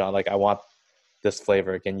 Like, hey, John, like I want this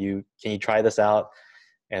flavor. Can you try this out?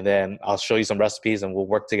 And then I'll show you some recipes and we'll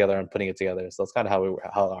work together on putting it together. So it's kind of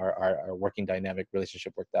how our working dynamic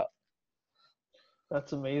relationship worked out.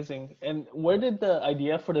 That's amazing. And where did the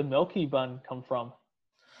idea for the Milky Bun come from?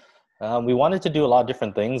 We wanted to do a lot of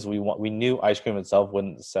different things. We knew ice cream itself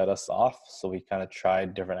wouldn't set us off. So we kind of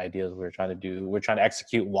tried different ideas. We're trying to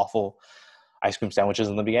execute waffle ice cream sandwiches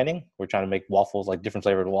in the beginning. We're trying to make waffles, like different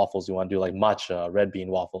flavored waffles. We want to do like matcha, red bean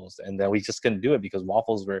waffles. And then we just couldn't do it because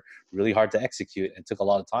waffles were really hard to execute and took a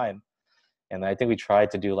lot of time. And I think we tried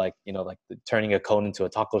to do like, you know, like turning a cone into a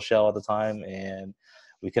taco shell at the time, and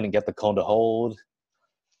we couldn't get the cone to hold.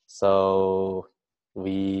 So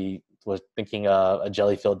we was thinking a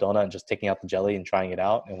jelly filled donut and just taking out the jelly and trying it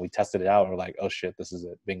out. And we tested it out and we're like, oh shit, this is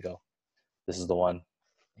it. Bingo. This is the one.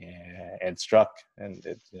 And it struck. And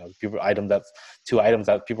it, you know, two items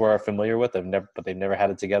that people are familiar with, but they've never had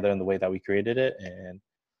it together in the way that we created it. And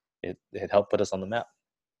it helped put us on the map.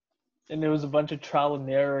 And there was a bunch of trial and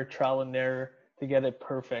error to get it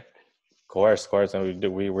perfect. Of course. And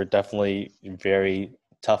we were definitely very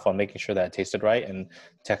tough on making sure that it tasted right, and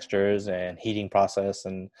textures and heating process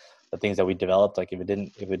and the things that we developed. Like if it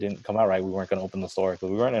didn't come out right, we weren't going to open the store,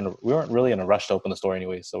 because we weren't really in a rush to open the store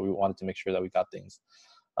anyway. So we wanted to make sure that we got things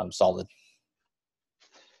solid.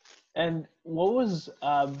 And what was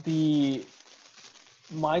the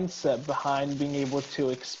mindset behind being able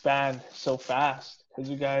to expand so fast?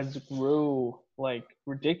 Because you guys grew like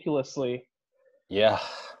ridiculously. Yeah.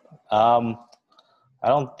 I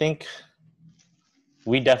don't think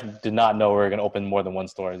we definitely did not know we were going to open more than one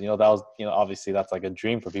store. You know, that was, you know, obviously that's like a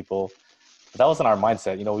dream for people, but that wasn't our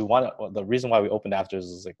mindset. You know, the reason why we opened Afters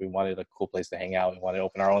is like, we wanted a cool place to hang out. We wanted to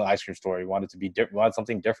open our own ice cream store. We wanted to be different. We wanted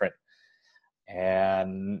something different.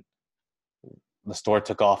 And the store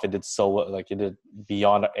took off. It did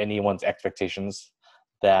beyond anyone's expectations,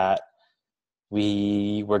 that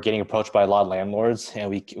we were getting approached by a lot of landlords, and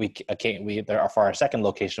for our second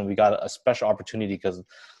location, we got a special opportunity because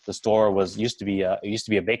the store used to be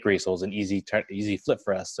a bakery, so it was an easy flip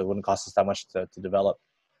for us. So it wouldn't cost us that much to develop.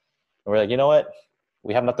 And we're like, you know what?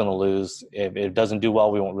 We have nothing to lose. If it doesn't do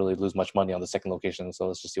well, we won't really lose much money on the second location. So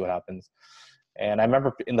let's just see what happens. And I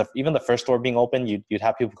remember even the first store being open, you'd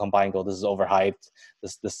have people come by and go, "This is overhyped.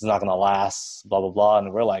 This is not going to last." Blah blah blah.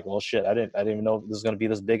 And we're like, "Well, shit! I didn't even know this was going to be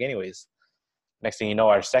this big, anyways." Next thing you know,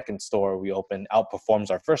 our second store we opened outperforms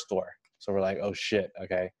our first store. So we're like, oh shit,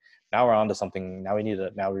 okay. Now we're on to something. Now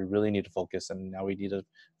we really need to focus, and now we need to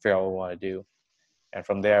figure out what we want to do. And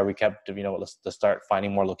from there we kept, you know, let's start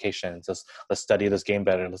finding more locations. Let's study this game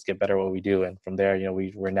better. Let's get better at what we do. And from there, you know,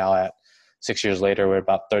 we're now at 6 years later, we're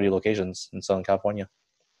about 30 locations in Southern California.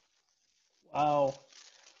 Wow.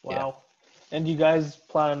 Wow. Yeah. And you guys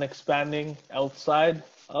plan on expanding outside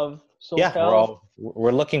of Yeah, SoCal?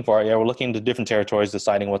 we're looking for it. Yeah, we're looking into different territories,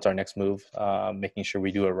 deciding what's our next move, making sure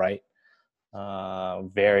we do it right.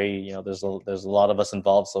 There's a lot of us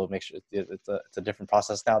involved, so make sure it's a different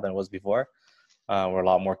process now than it was before. We're a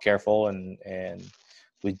lot more careful, and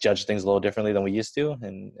we judge things a little differently than we used to,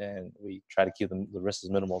 and we try to keep the risk as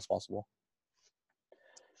minimal as possible.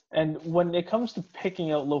 And when it comes to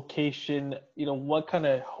picking out location, what kind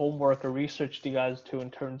of homework or research do you guys do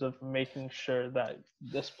in terms of making sure that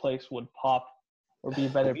this place would pop or be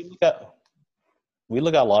better? We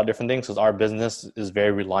look at a lot of different things because our business is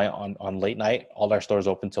very reliant on late night. All our stores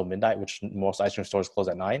open till midnight, which most ice cream stores close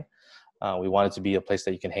at 9. We want it to be a place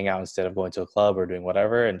that you can hang out instead of going to a club or doing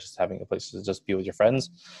whatever, and just having a place to just be with your friends.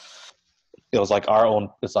 It's like our own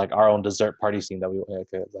dessert party scene that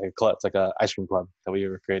it's like a ice cream club that we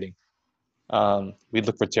were creating. We'd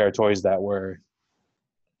look for territories that were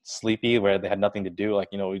sleepy, where they had nothing to do. Like,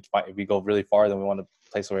 if we go really far, then we want a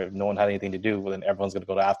place where no one had anything to do, well, then everyone's going to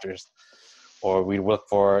go to afters. Or we'd look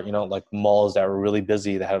for, like malls that were really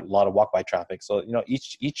busy, that had a lot of walk-by traffic. So,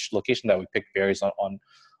 each location that we pick varies on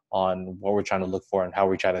what we're trying to look for and how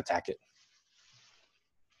we try to attack it.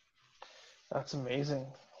 That's amazing.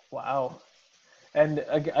 Wow. And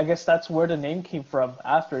I guess that's where the name came from.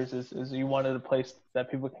 Afters is you wanted a place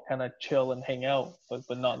that people can kind of chill and hang out,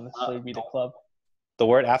 but not necessarily be the club. The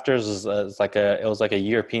word afters is it was like a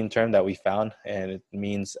European term that we found, and it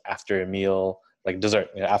means after a meal, like dessert,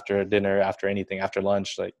 after dinner, after anything, after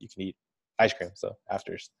lunch, like you can eat ice cream. So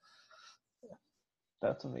afters.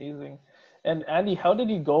 That's amazing. And Andy, how did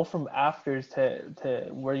you go from afters to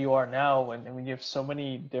where you are now? And I mean, you have so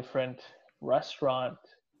many different restaurants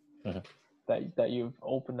that you've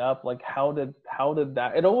opened up. Like, how did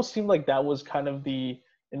that? It almost seemed like that was kind of the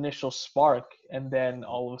initial spark, and then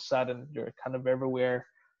all of a sudden you're kind of everywhere,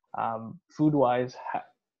 food wise.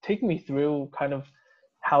 Take me through kind of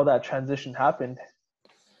how that transition happened.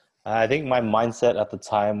 I think my mindset at the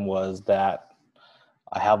time was that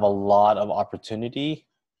I have a lot of opportunity,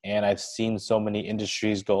 and I've seen so many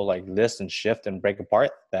industries go like this and shift and break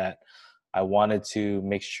apart, that I wanted to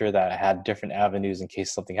make sure that I had different avenues in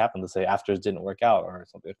case something happened. Let's say after it didn't work out or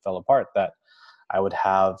something fell apart, that I would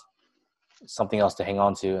have something else to hang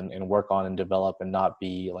on to and work on and develop, and not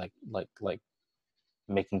be like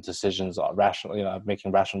making decisions rationally,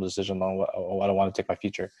 making rational decisions on what I want to take my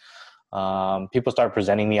future. People started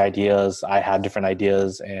presenting me ideas. I had different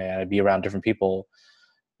ideas, and I'd be around different people.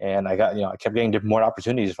 And I kept getting more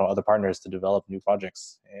opportunities from other partners to develop new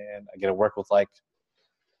projects. And I get to work with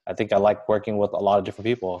I think I like working with a lot of different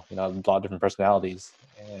people, a lot of different personalities.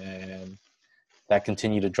 And that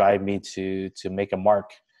continued to drive me to make a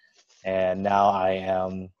mark. And now I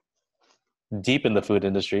am deep in the food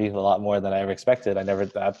industry, a lot more than I ever expected. I never,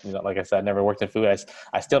 like I said, I never worked in food.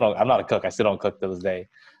 I still don't, I'm not a cook. I still don't cook to this day.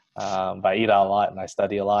 But I eat out a lot and I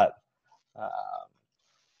study a lot.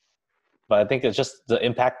 But I think it's just the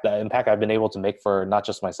impact I've been able to make for not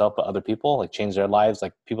just myself, but other people, like change their lives,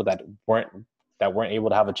 like people that weren't able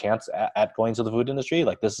to have a chance at going to the food industry.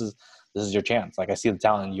 Like this is your chance. Like I see the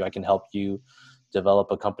talent in you. I can help you develop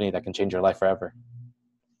a company that can change your life forever.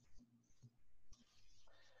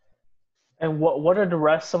 And what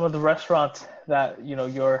are some of the restaurants that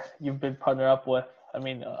you've been partnered up with? I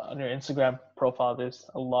mean, on your Instagram profile, there's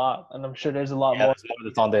a lot, and I'm sure there's a lot more. There's more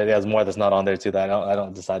that's on there. There's more that's not on there too. That I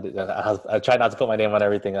don't decide. I try not to put my name on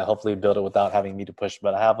everything. I hopefully build it without having me to push.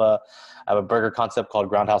 But I have a burger concept called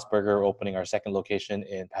Groundhouse Burger. We're opening our second location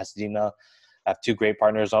in Pasadena. I have 2 great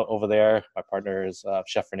partners over there. My partner is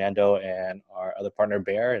Chef Fernando, and our other partner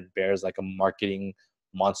Bear. And Bear is like a marketing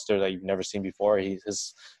monster that you've never seen before.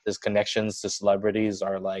 His connections to celebrities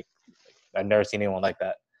are like, I've never seen anyone like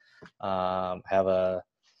that. I have a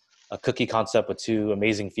cookie concept with 2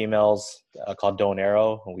 amazing females called Dough and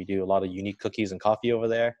Arrow, and we do a lot of unique cookies and coffee over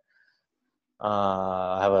there.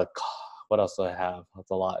 I have what else do I have?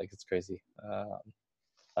 That's a lot. It's crazy.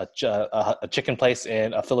 A chicken place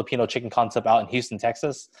in a Filipino chicken concept out in Houston,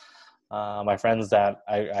 Texas. My friends that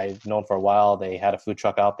I've known for a while, they had a food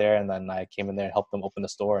truck out there, and then I came in there and helped them open the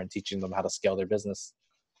store and teaching them how to scale their business.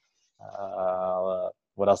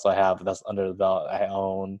 What else do I have that's under the belt? I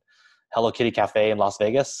own Hello Kitty Cafe in Las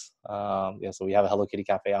Vegas. So we have a Hello Kitty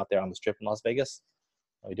Cafe out there on the Strip in Las Vegas.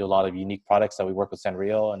 We do a lot of unique products that we work with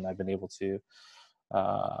Sanrio, and I've been able to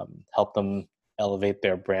help them elevate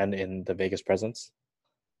their brand in the Vegas presence.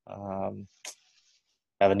 I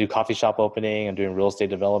have a new coffee shop opening. I'm doing real estate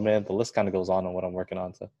development. The list kind of goes on what I'm working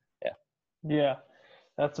on. So, yeah. Yeah,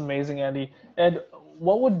 That's amazing, Andy. And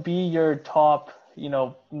what would be your top,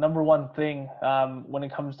 number one thing when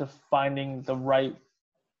it comes to finding the right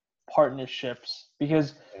partnerships?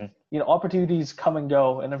 Because Mhm. opportunities come and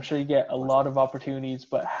go, and I'm sure you get a lot of opportunities,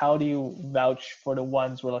 but how do you vouch for the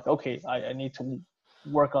ones where like, okay, I need to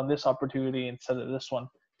work on this opportunity instead of this one?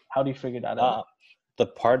 How do you figure that out? Uh, the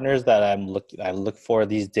partners that I look for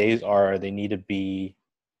these days are they need to be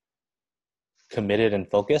committed and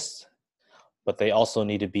focused, but they also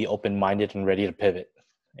need to be open-minded and ready to pivot.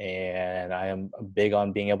 And I am big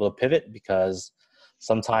on being able to pivot because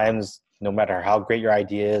sometimes no matter how great your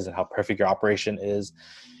idea is and how perfect your operation is,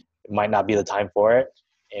 it might not be the time for it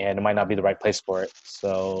and it might not be the right place for it.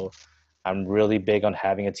 So I'm really big on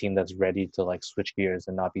having a team that's ready to like switch gears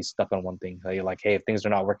and not be stuck on one thing. Like, hey, if things are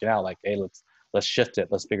not working out, like, hey, let's shift it.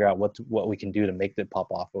 Let's figure out what we can do to make it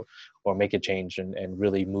pop off or make it change and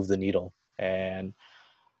really move the needle. And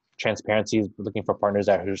transparency is looking for partners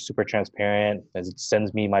that are super transparent. As it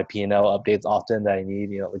sends me my P&L updates often that I need,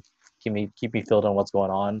 like keep me filled on what's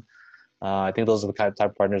going on. I think those are the kind of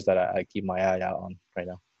type of partners that I keep my eye out on right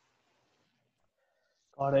now.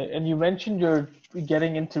 Got it. And you mentioned you're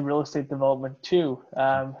getting into real estate development too.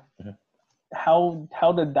 Mhm.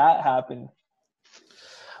 How did that happen?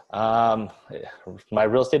 Um, my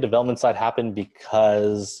real estate development side happened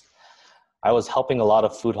because I was helping a lot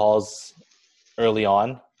of food halls early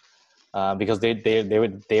on because they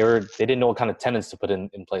didn't know what kind of tenants to put in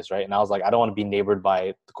place, right? And I was like, I don't want to be neighbored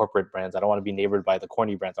by the corporate brands. I don't want to be neighbored by the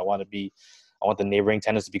corny brands. I want the neighboring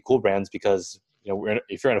tenants to be cool brands because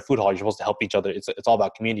if you're in a food hall, you're supposed to help each other. It's all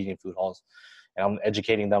about community in food halls. And I'm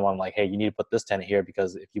educating them on like, hey, you need to put this tenant here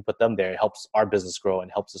because if you put them there, it helps our business grow and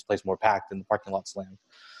helps this place more packed and the parking lot slammed.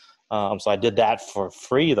 So I did that for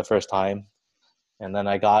free the first time. And then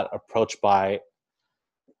I got approached by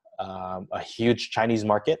a huge Chinese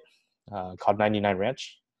market called 99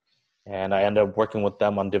 Ranch. And I ended up working with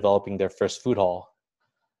them on developing their first food hall.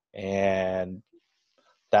 And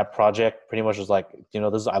that project pretty much was like,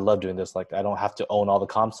 I love doing this. Like, I don't have to own all the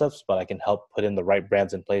concepts, but I can help put in the right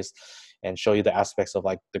brands in place and show you the aspects of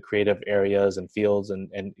like the creative areas and fields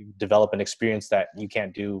and develop an experience that you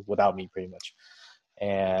can't do without me pretty much.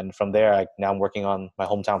 And from there, now I'm working on my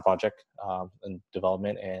hometown project and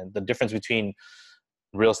development. And the difference between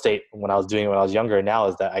real estate when I was doing it when I was younger now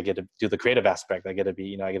is that I get to do the creative aspect. I get to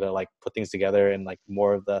be, I get to like put things together and like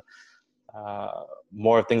more of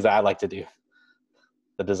things that I like to do.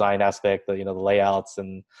 The design aspect, the layouts,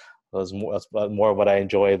 and that's more of what I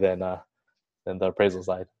enjoy than the appraisal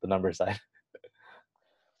side, the number side.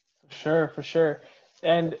 For sure.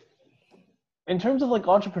 And in terms of like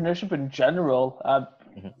entrepreneurship in general,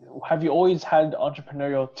 Mhm. have you always had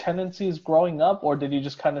entrepreneurial tendencies growing up, or did you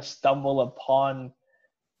just kind of stumble upon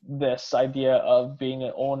this idea of being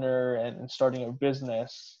an owner and starting a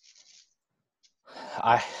business?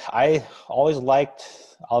 I always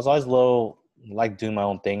I was always low like doing my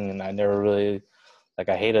own thing, and I never really like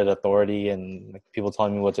I hated authority and like people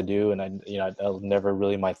telling me what to do, and that was never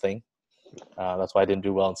really my thing. That's why I didn't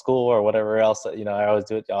do well in school or whatever else. I always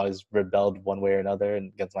do it. I always rebelled one way or another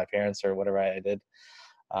and against my parents or whatever I did.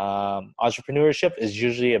 Entrepreneurship is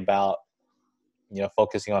usually about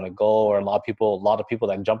focusing on a goal, or a lot of people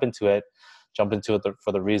that jump into it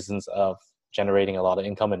for the reasons of generating a lot of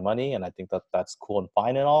income and money, and I think that's cool and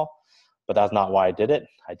fine and all, but that's not why I did it.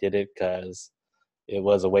 I did it because it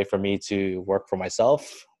was a way for me to work for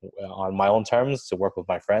myself on my own terms, to work with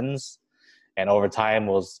my friends, and over time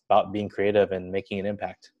was about being creative and making an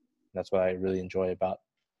impact. And that's what I really enjoy about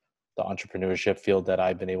the entrepreneurship field that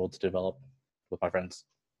I've been able to develop with my friends.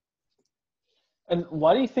 And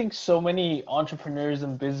why do you think so many entrepreneurs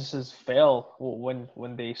and businesses fail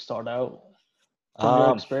when they start out, from your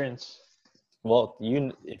Um, experience? Well,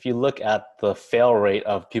 if you look at the fail rate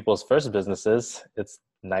of people's first businesses, it's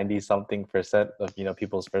 90 something percent of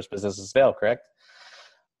people's first businesses fail, correct?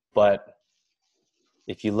 But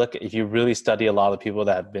if you really study a lot of people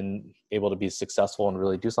that have been able to be successful and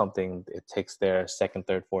really do something, it takes their second,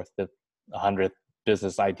 third, fourth, fifth, 100th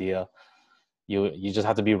business idea. You just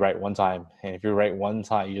have to be right one time, and if you're right one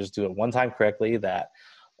time, you just do it one time correctly, that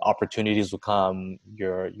opportunities will come.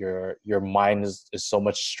 Your mind is so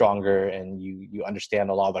much stronger, and you understand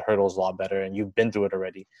a lot of the hurdles a lot better, and you've been through it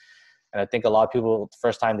already. And I think a lot of people, the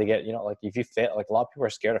first time they get, like if you fail, like a lot of people are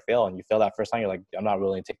scared to fail, and you fail that first time, you're like, I'm not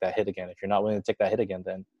willing to take that hit again. If you're not willing to take that hit again,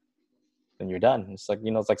 then you're done. It's like,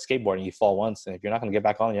 it's like skateboarding. You fall once, and if you're not going to get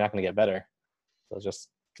back on, you're not going to get better. So just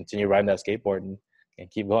continue riding that skateboard and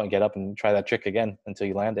keep going, get up and try that trick again until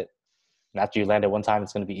you land it. And after you land it one time,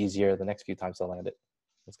 it's going to be easier the next few times to land it.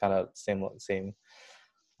 It's kind of same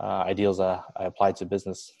ideals I apply to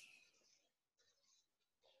business.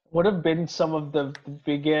 What have been some of the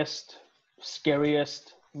biggest,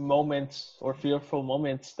 scariest moments or fearful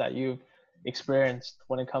moments that you've experienced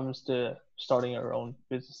when it comes to starting your own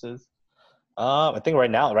businesses? I think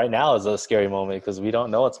right now is a scary moment because we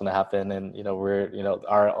don't know what's going to happen, and we're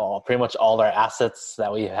pretty much all our assets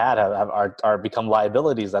that we had are become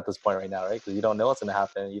liabilities at this point right now, right? Because you don't know what's going to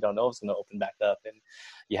happen, you don't know if it's going to open back up, and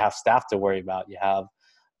you have staff to worry about, you have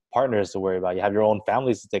partners to worry about, you have your own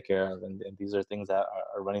families to take care of, and these are things that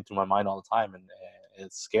are running through my mind all the time, and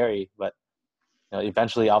it's scary, but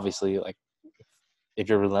eventually, obviously, like if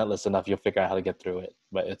you're relentless enough, you'll figure out how to get through it.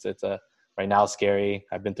 But it's a right now scary.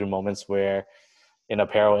 I've been through moments where in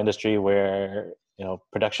apparel industry where my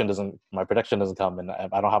production doesn't come, and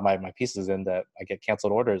I don't have my pieces in, that I get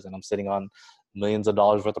canceled orders, and I'm sitting on millions of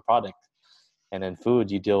dollars worth of product. And in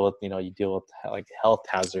food, you deal with like health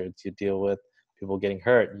hazards, you deal with people getting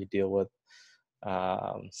hurt, you deal with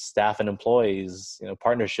staff and employees,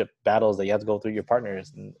 partnership battles that you have to go through your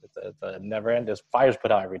partners, and it's a never end. There's fires put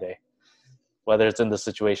out every day, whether it's in this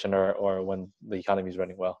situation or when the economy is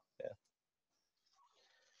running well. Yeah.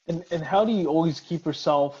 And how do you always keep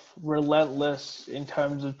yourself relentless in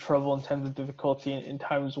times of trouble, in times of difficulty, in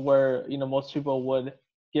times where, most people would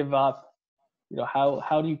give up?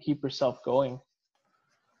 How do you keep yourself going?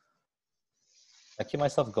 I keep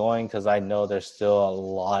myself going because I know there's still a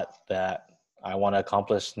lot that I want to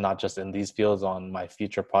accomplish, not just in these fields, on my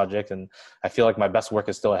future project. And I feel like my best work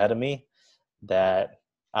is still ahead of me, that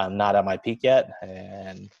I'm not at my peak yet.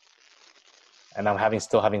 And I'm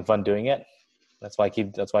still having fun doing it. That's why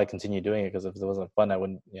I continue doing it. Because if it wasn't fun, I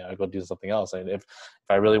wouldn't, I'd go do something else. And if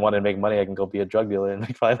I really wanted to make money, I can go be a drug dealer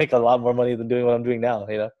and probably make a lot more money than doing what I'm doing now,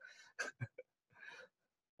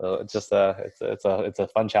 So it's just it's a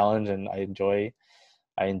fun challenge, and I enjoy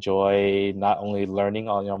not only learning,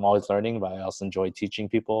 I'm always learning, but I also enjoy teaching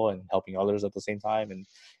people and helping others at the same time.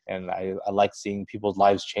 And I like seeing people's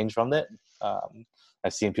lives change from it.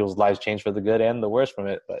 I've seen people's lives change for the good and the worse from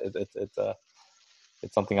it, but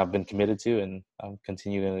it's something I've been committed to, and I'm going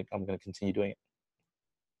to continue doing it.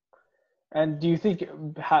 And do you think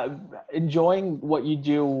enjoying what you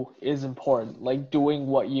do is important? Like doing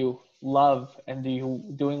what you love and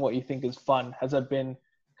doing what you think is fun? Has that been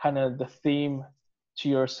kind of the theme to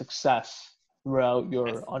your success throughout your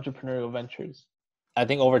entrepreneurial ventures? I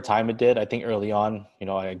think over time it did. I think early on,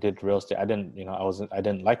 I did real estate. I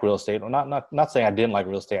didn't like real estate, or not saying I didn't like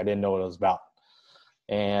real estate. I didn't know what it was about.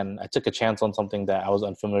 And I took a chance on something that I was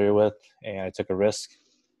unfamiliar with, and I took a risk.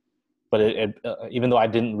 But even though I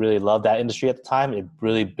didn't really love that industry at the time, it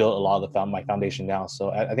really built a lot of my foundation now.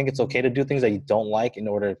 So I think it's okay to do things that you don't like in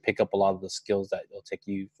order to pick up a lot of the skills that will take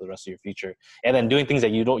you for the rest of your future. And then doing things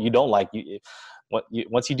that you don't like,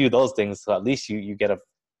 once you do those things, so at least you get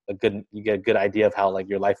a good idea of how, like,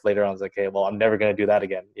 your life later on is like, okay, well, I'm never going to do that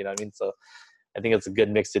again. You know what I mean? So I think it's a good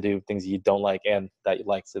mix to do things you don't like and that you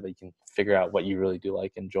like, so that you can figure out what you really do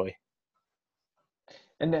like, enjoy.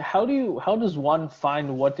 And how does one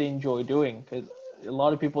find what they enjoy doing? Because a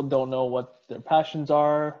lot of people don't know what their passions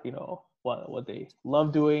are, what they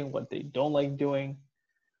love doing, what they don't like doing.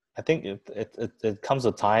 I think it comes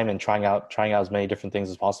with time and trying out as many different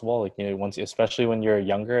things as possible. Like, especially when you're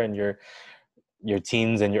younger and your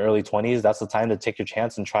teens and your early 20s, that's the time to take your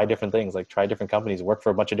chance and try different things. Like, try different companies, work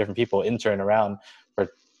for a bunch of different people, intern around for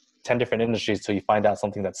 10 different industries till you find out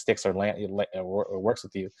something that sticks or works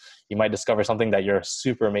with you. You might discover something that you're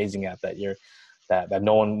super amazing at, that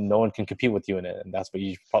no one can compete with you in it, and that's what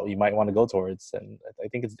you might want to go towards. And I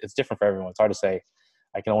think it's different for everyone. It's hard to say.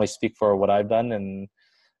 I can only speak for what I've done,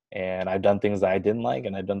 and I've done things that I didn't like,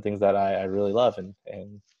 and I've done things that I really love, and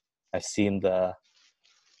I've seen the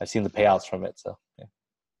payouts from it. So yeah.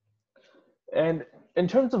 And in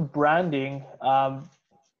terms of branding,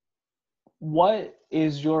 what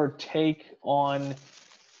is your take on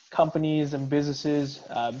companies and businesses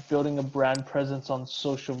building a brand presence on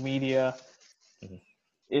social media? Mm-hmm.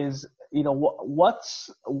 Is what's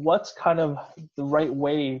kind of the right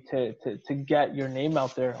way to get your name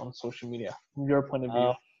out there on social media from your point of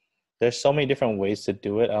view? There's so many different ways to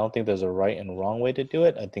do it. I don't think there's a right and wrong way to do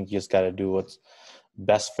it. I think you just got to do what's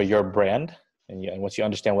best for your brand. And once you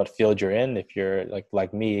understand what field you're in, if you're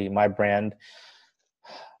like me, my brand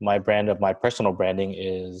of my personal branding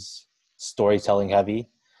is storytelling heavy.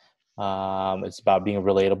 It's about being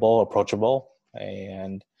relatable, approachable,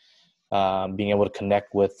 and being able to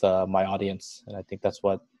connect with my audience. And I think that's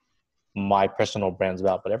what my personal brand's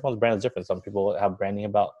about. But everyone's brand is different. Some people have branding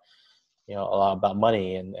about, a lot about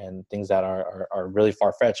money and things that are really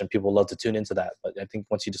far-fetched, and people love to tune into that. But I think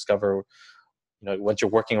once you discover, once you're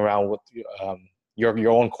working around with your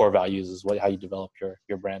own core values, is how you develop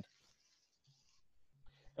your brand.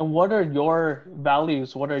 And what are your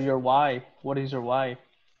values? What are your why? What is your why?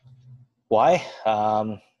 Why?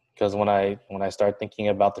 Because when I start thinking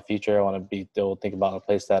about the future, I want to think about a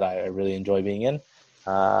place that I really enjoy being in.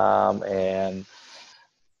 And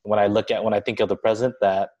when I think of the present,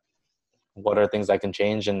 that what are things I can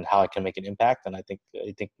change and how I can make an impact. And I think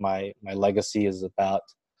my legacy is about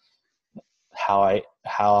how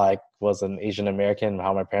I was an Asian American,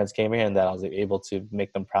 how my parents came here, and that I was able to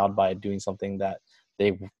make them proud by doing something that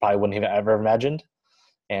they probably wouldn't have ever imagined,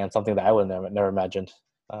 and something that I would never imagined.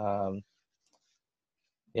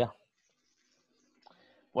 Yeah.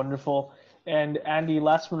 Wonderful. And Andy,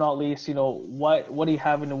 last but not least, what do you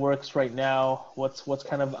have in the works right now? What's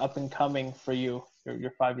kind of up and coming for you,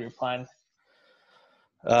 your 5-year plan?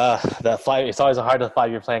 It's always a hard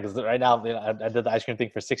 5-year plan, because right now, I did the ice cream thing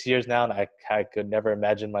for 6 years now, and I could never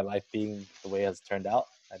imagine my life being the way it has turned out.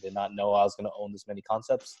 I did not know I was going to own this many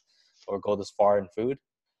concepts or go this far in food.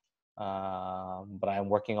 But I am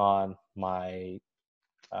working on my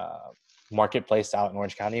marketplace out in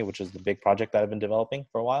Orange County, which is the big project that I've been developing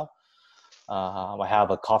for a while. I have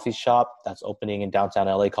a coffee shop that's opening in downtown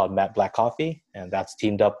LA called Matte Black Coffee, and that's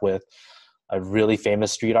teamed up with a really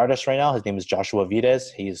famous street artist right now. His name is Joshua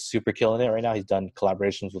Vides. He's super killing it right now. He's done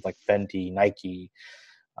collaborations with like Fenty, Nike.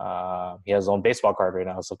 He has his own baseball card right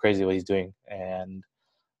now. It's so crazy what he's doing. And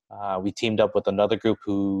we teamed up with another group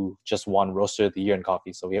who just won Roaster of the Year in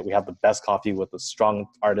coffee. So we have the best coffee with the strong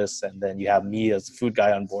artists, and then you have me as a food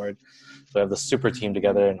guy on board. So we have the super team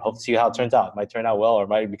together, and hope to see how it turns out. It might turn out well, or it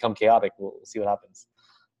might become chaotic. We'll see what happens.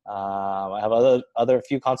 I have other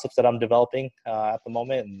few concepts that I'm developing at the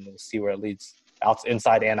moment, and we'll see where it leads,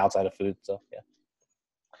 inside and outside of food. So yeah.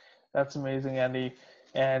 That's amazing, Andy.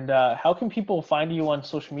 And how can people find you on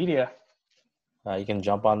social media? You can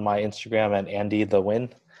jump on my Instagram at Andy the Win.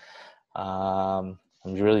 I'm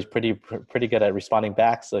really pretty good at responding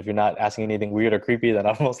back. So if you're not asking anything weird or creepy, then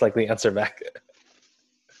I'll most likely answer back.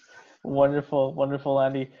 Wonderful,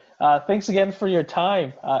 Andy. Thanks again for your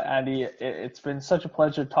time, Andy. It's been such a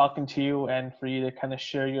pleasure talking to you and for you to kind of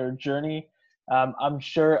share your journey. I'm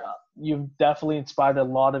sure you've definitely inspired a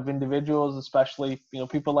lot of individuals, especially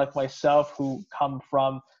people like myself who come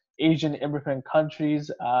from Asian immigrant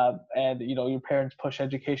countries, and your parents push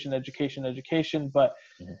education, but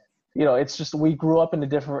it's just we grew up in a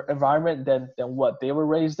different environment than what they were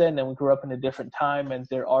raised in, and we grew up in a different time, and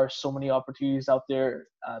there are so many opportunities out there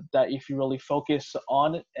that if you really focus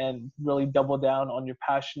on it and really double down on your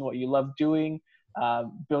passion, what you love doing,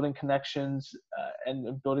 building connections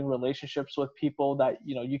and building relationships with people, that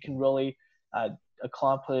you can really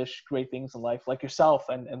accomplish great things in life, like yourself,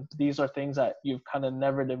 and these are things that you've kind of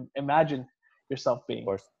never imagined yourself being. Of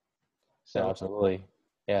course. So absolutely.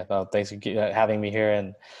 Yeah, no, thanks for having me here,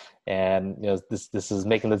 and this is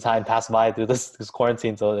making the time pass by through this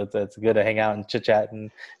quarantine, so it's good to hang out and chit chat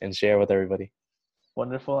and share with everybody.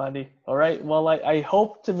 Wonderful, Andy. All right, well, I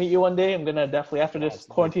hope to meet you one day. I'm gonna definitely, after this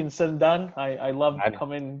quarantine is said and done, I love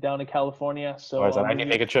coming down to California. So I need to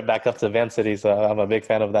make a trip back up to Van City, so I'm a big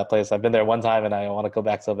fan of that place. I've been there one time and I want to go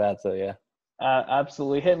back so bad. So yeah.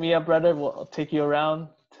 Absolutely, hit me up, brother. I'll take you around.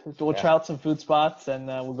 We'll try out some food spots, and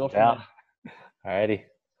we'll go from there. Alrighty.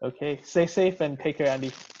 Okay, stay safe and take care,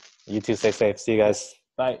 Andy. You too, stay safe. See you guys.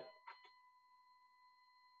 Bye.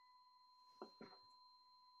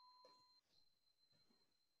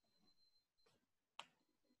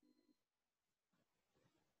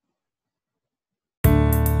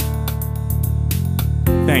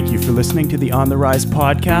 Thank you for listening to the On the Rise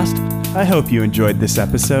podcast. I hope you enjoyed this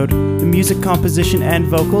episode. The music composition and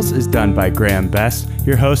vocals is done by Graham Best.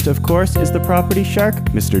 Your host, of course, is the Property Shark,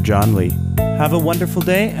 Mr. John Lee. Have a wonderful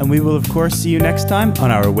day, and we will, of course, see you next time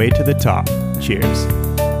on our way to the top. Cheers.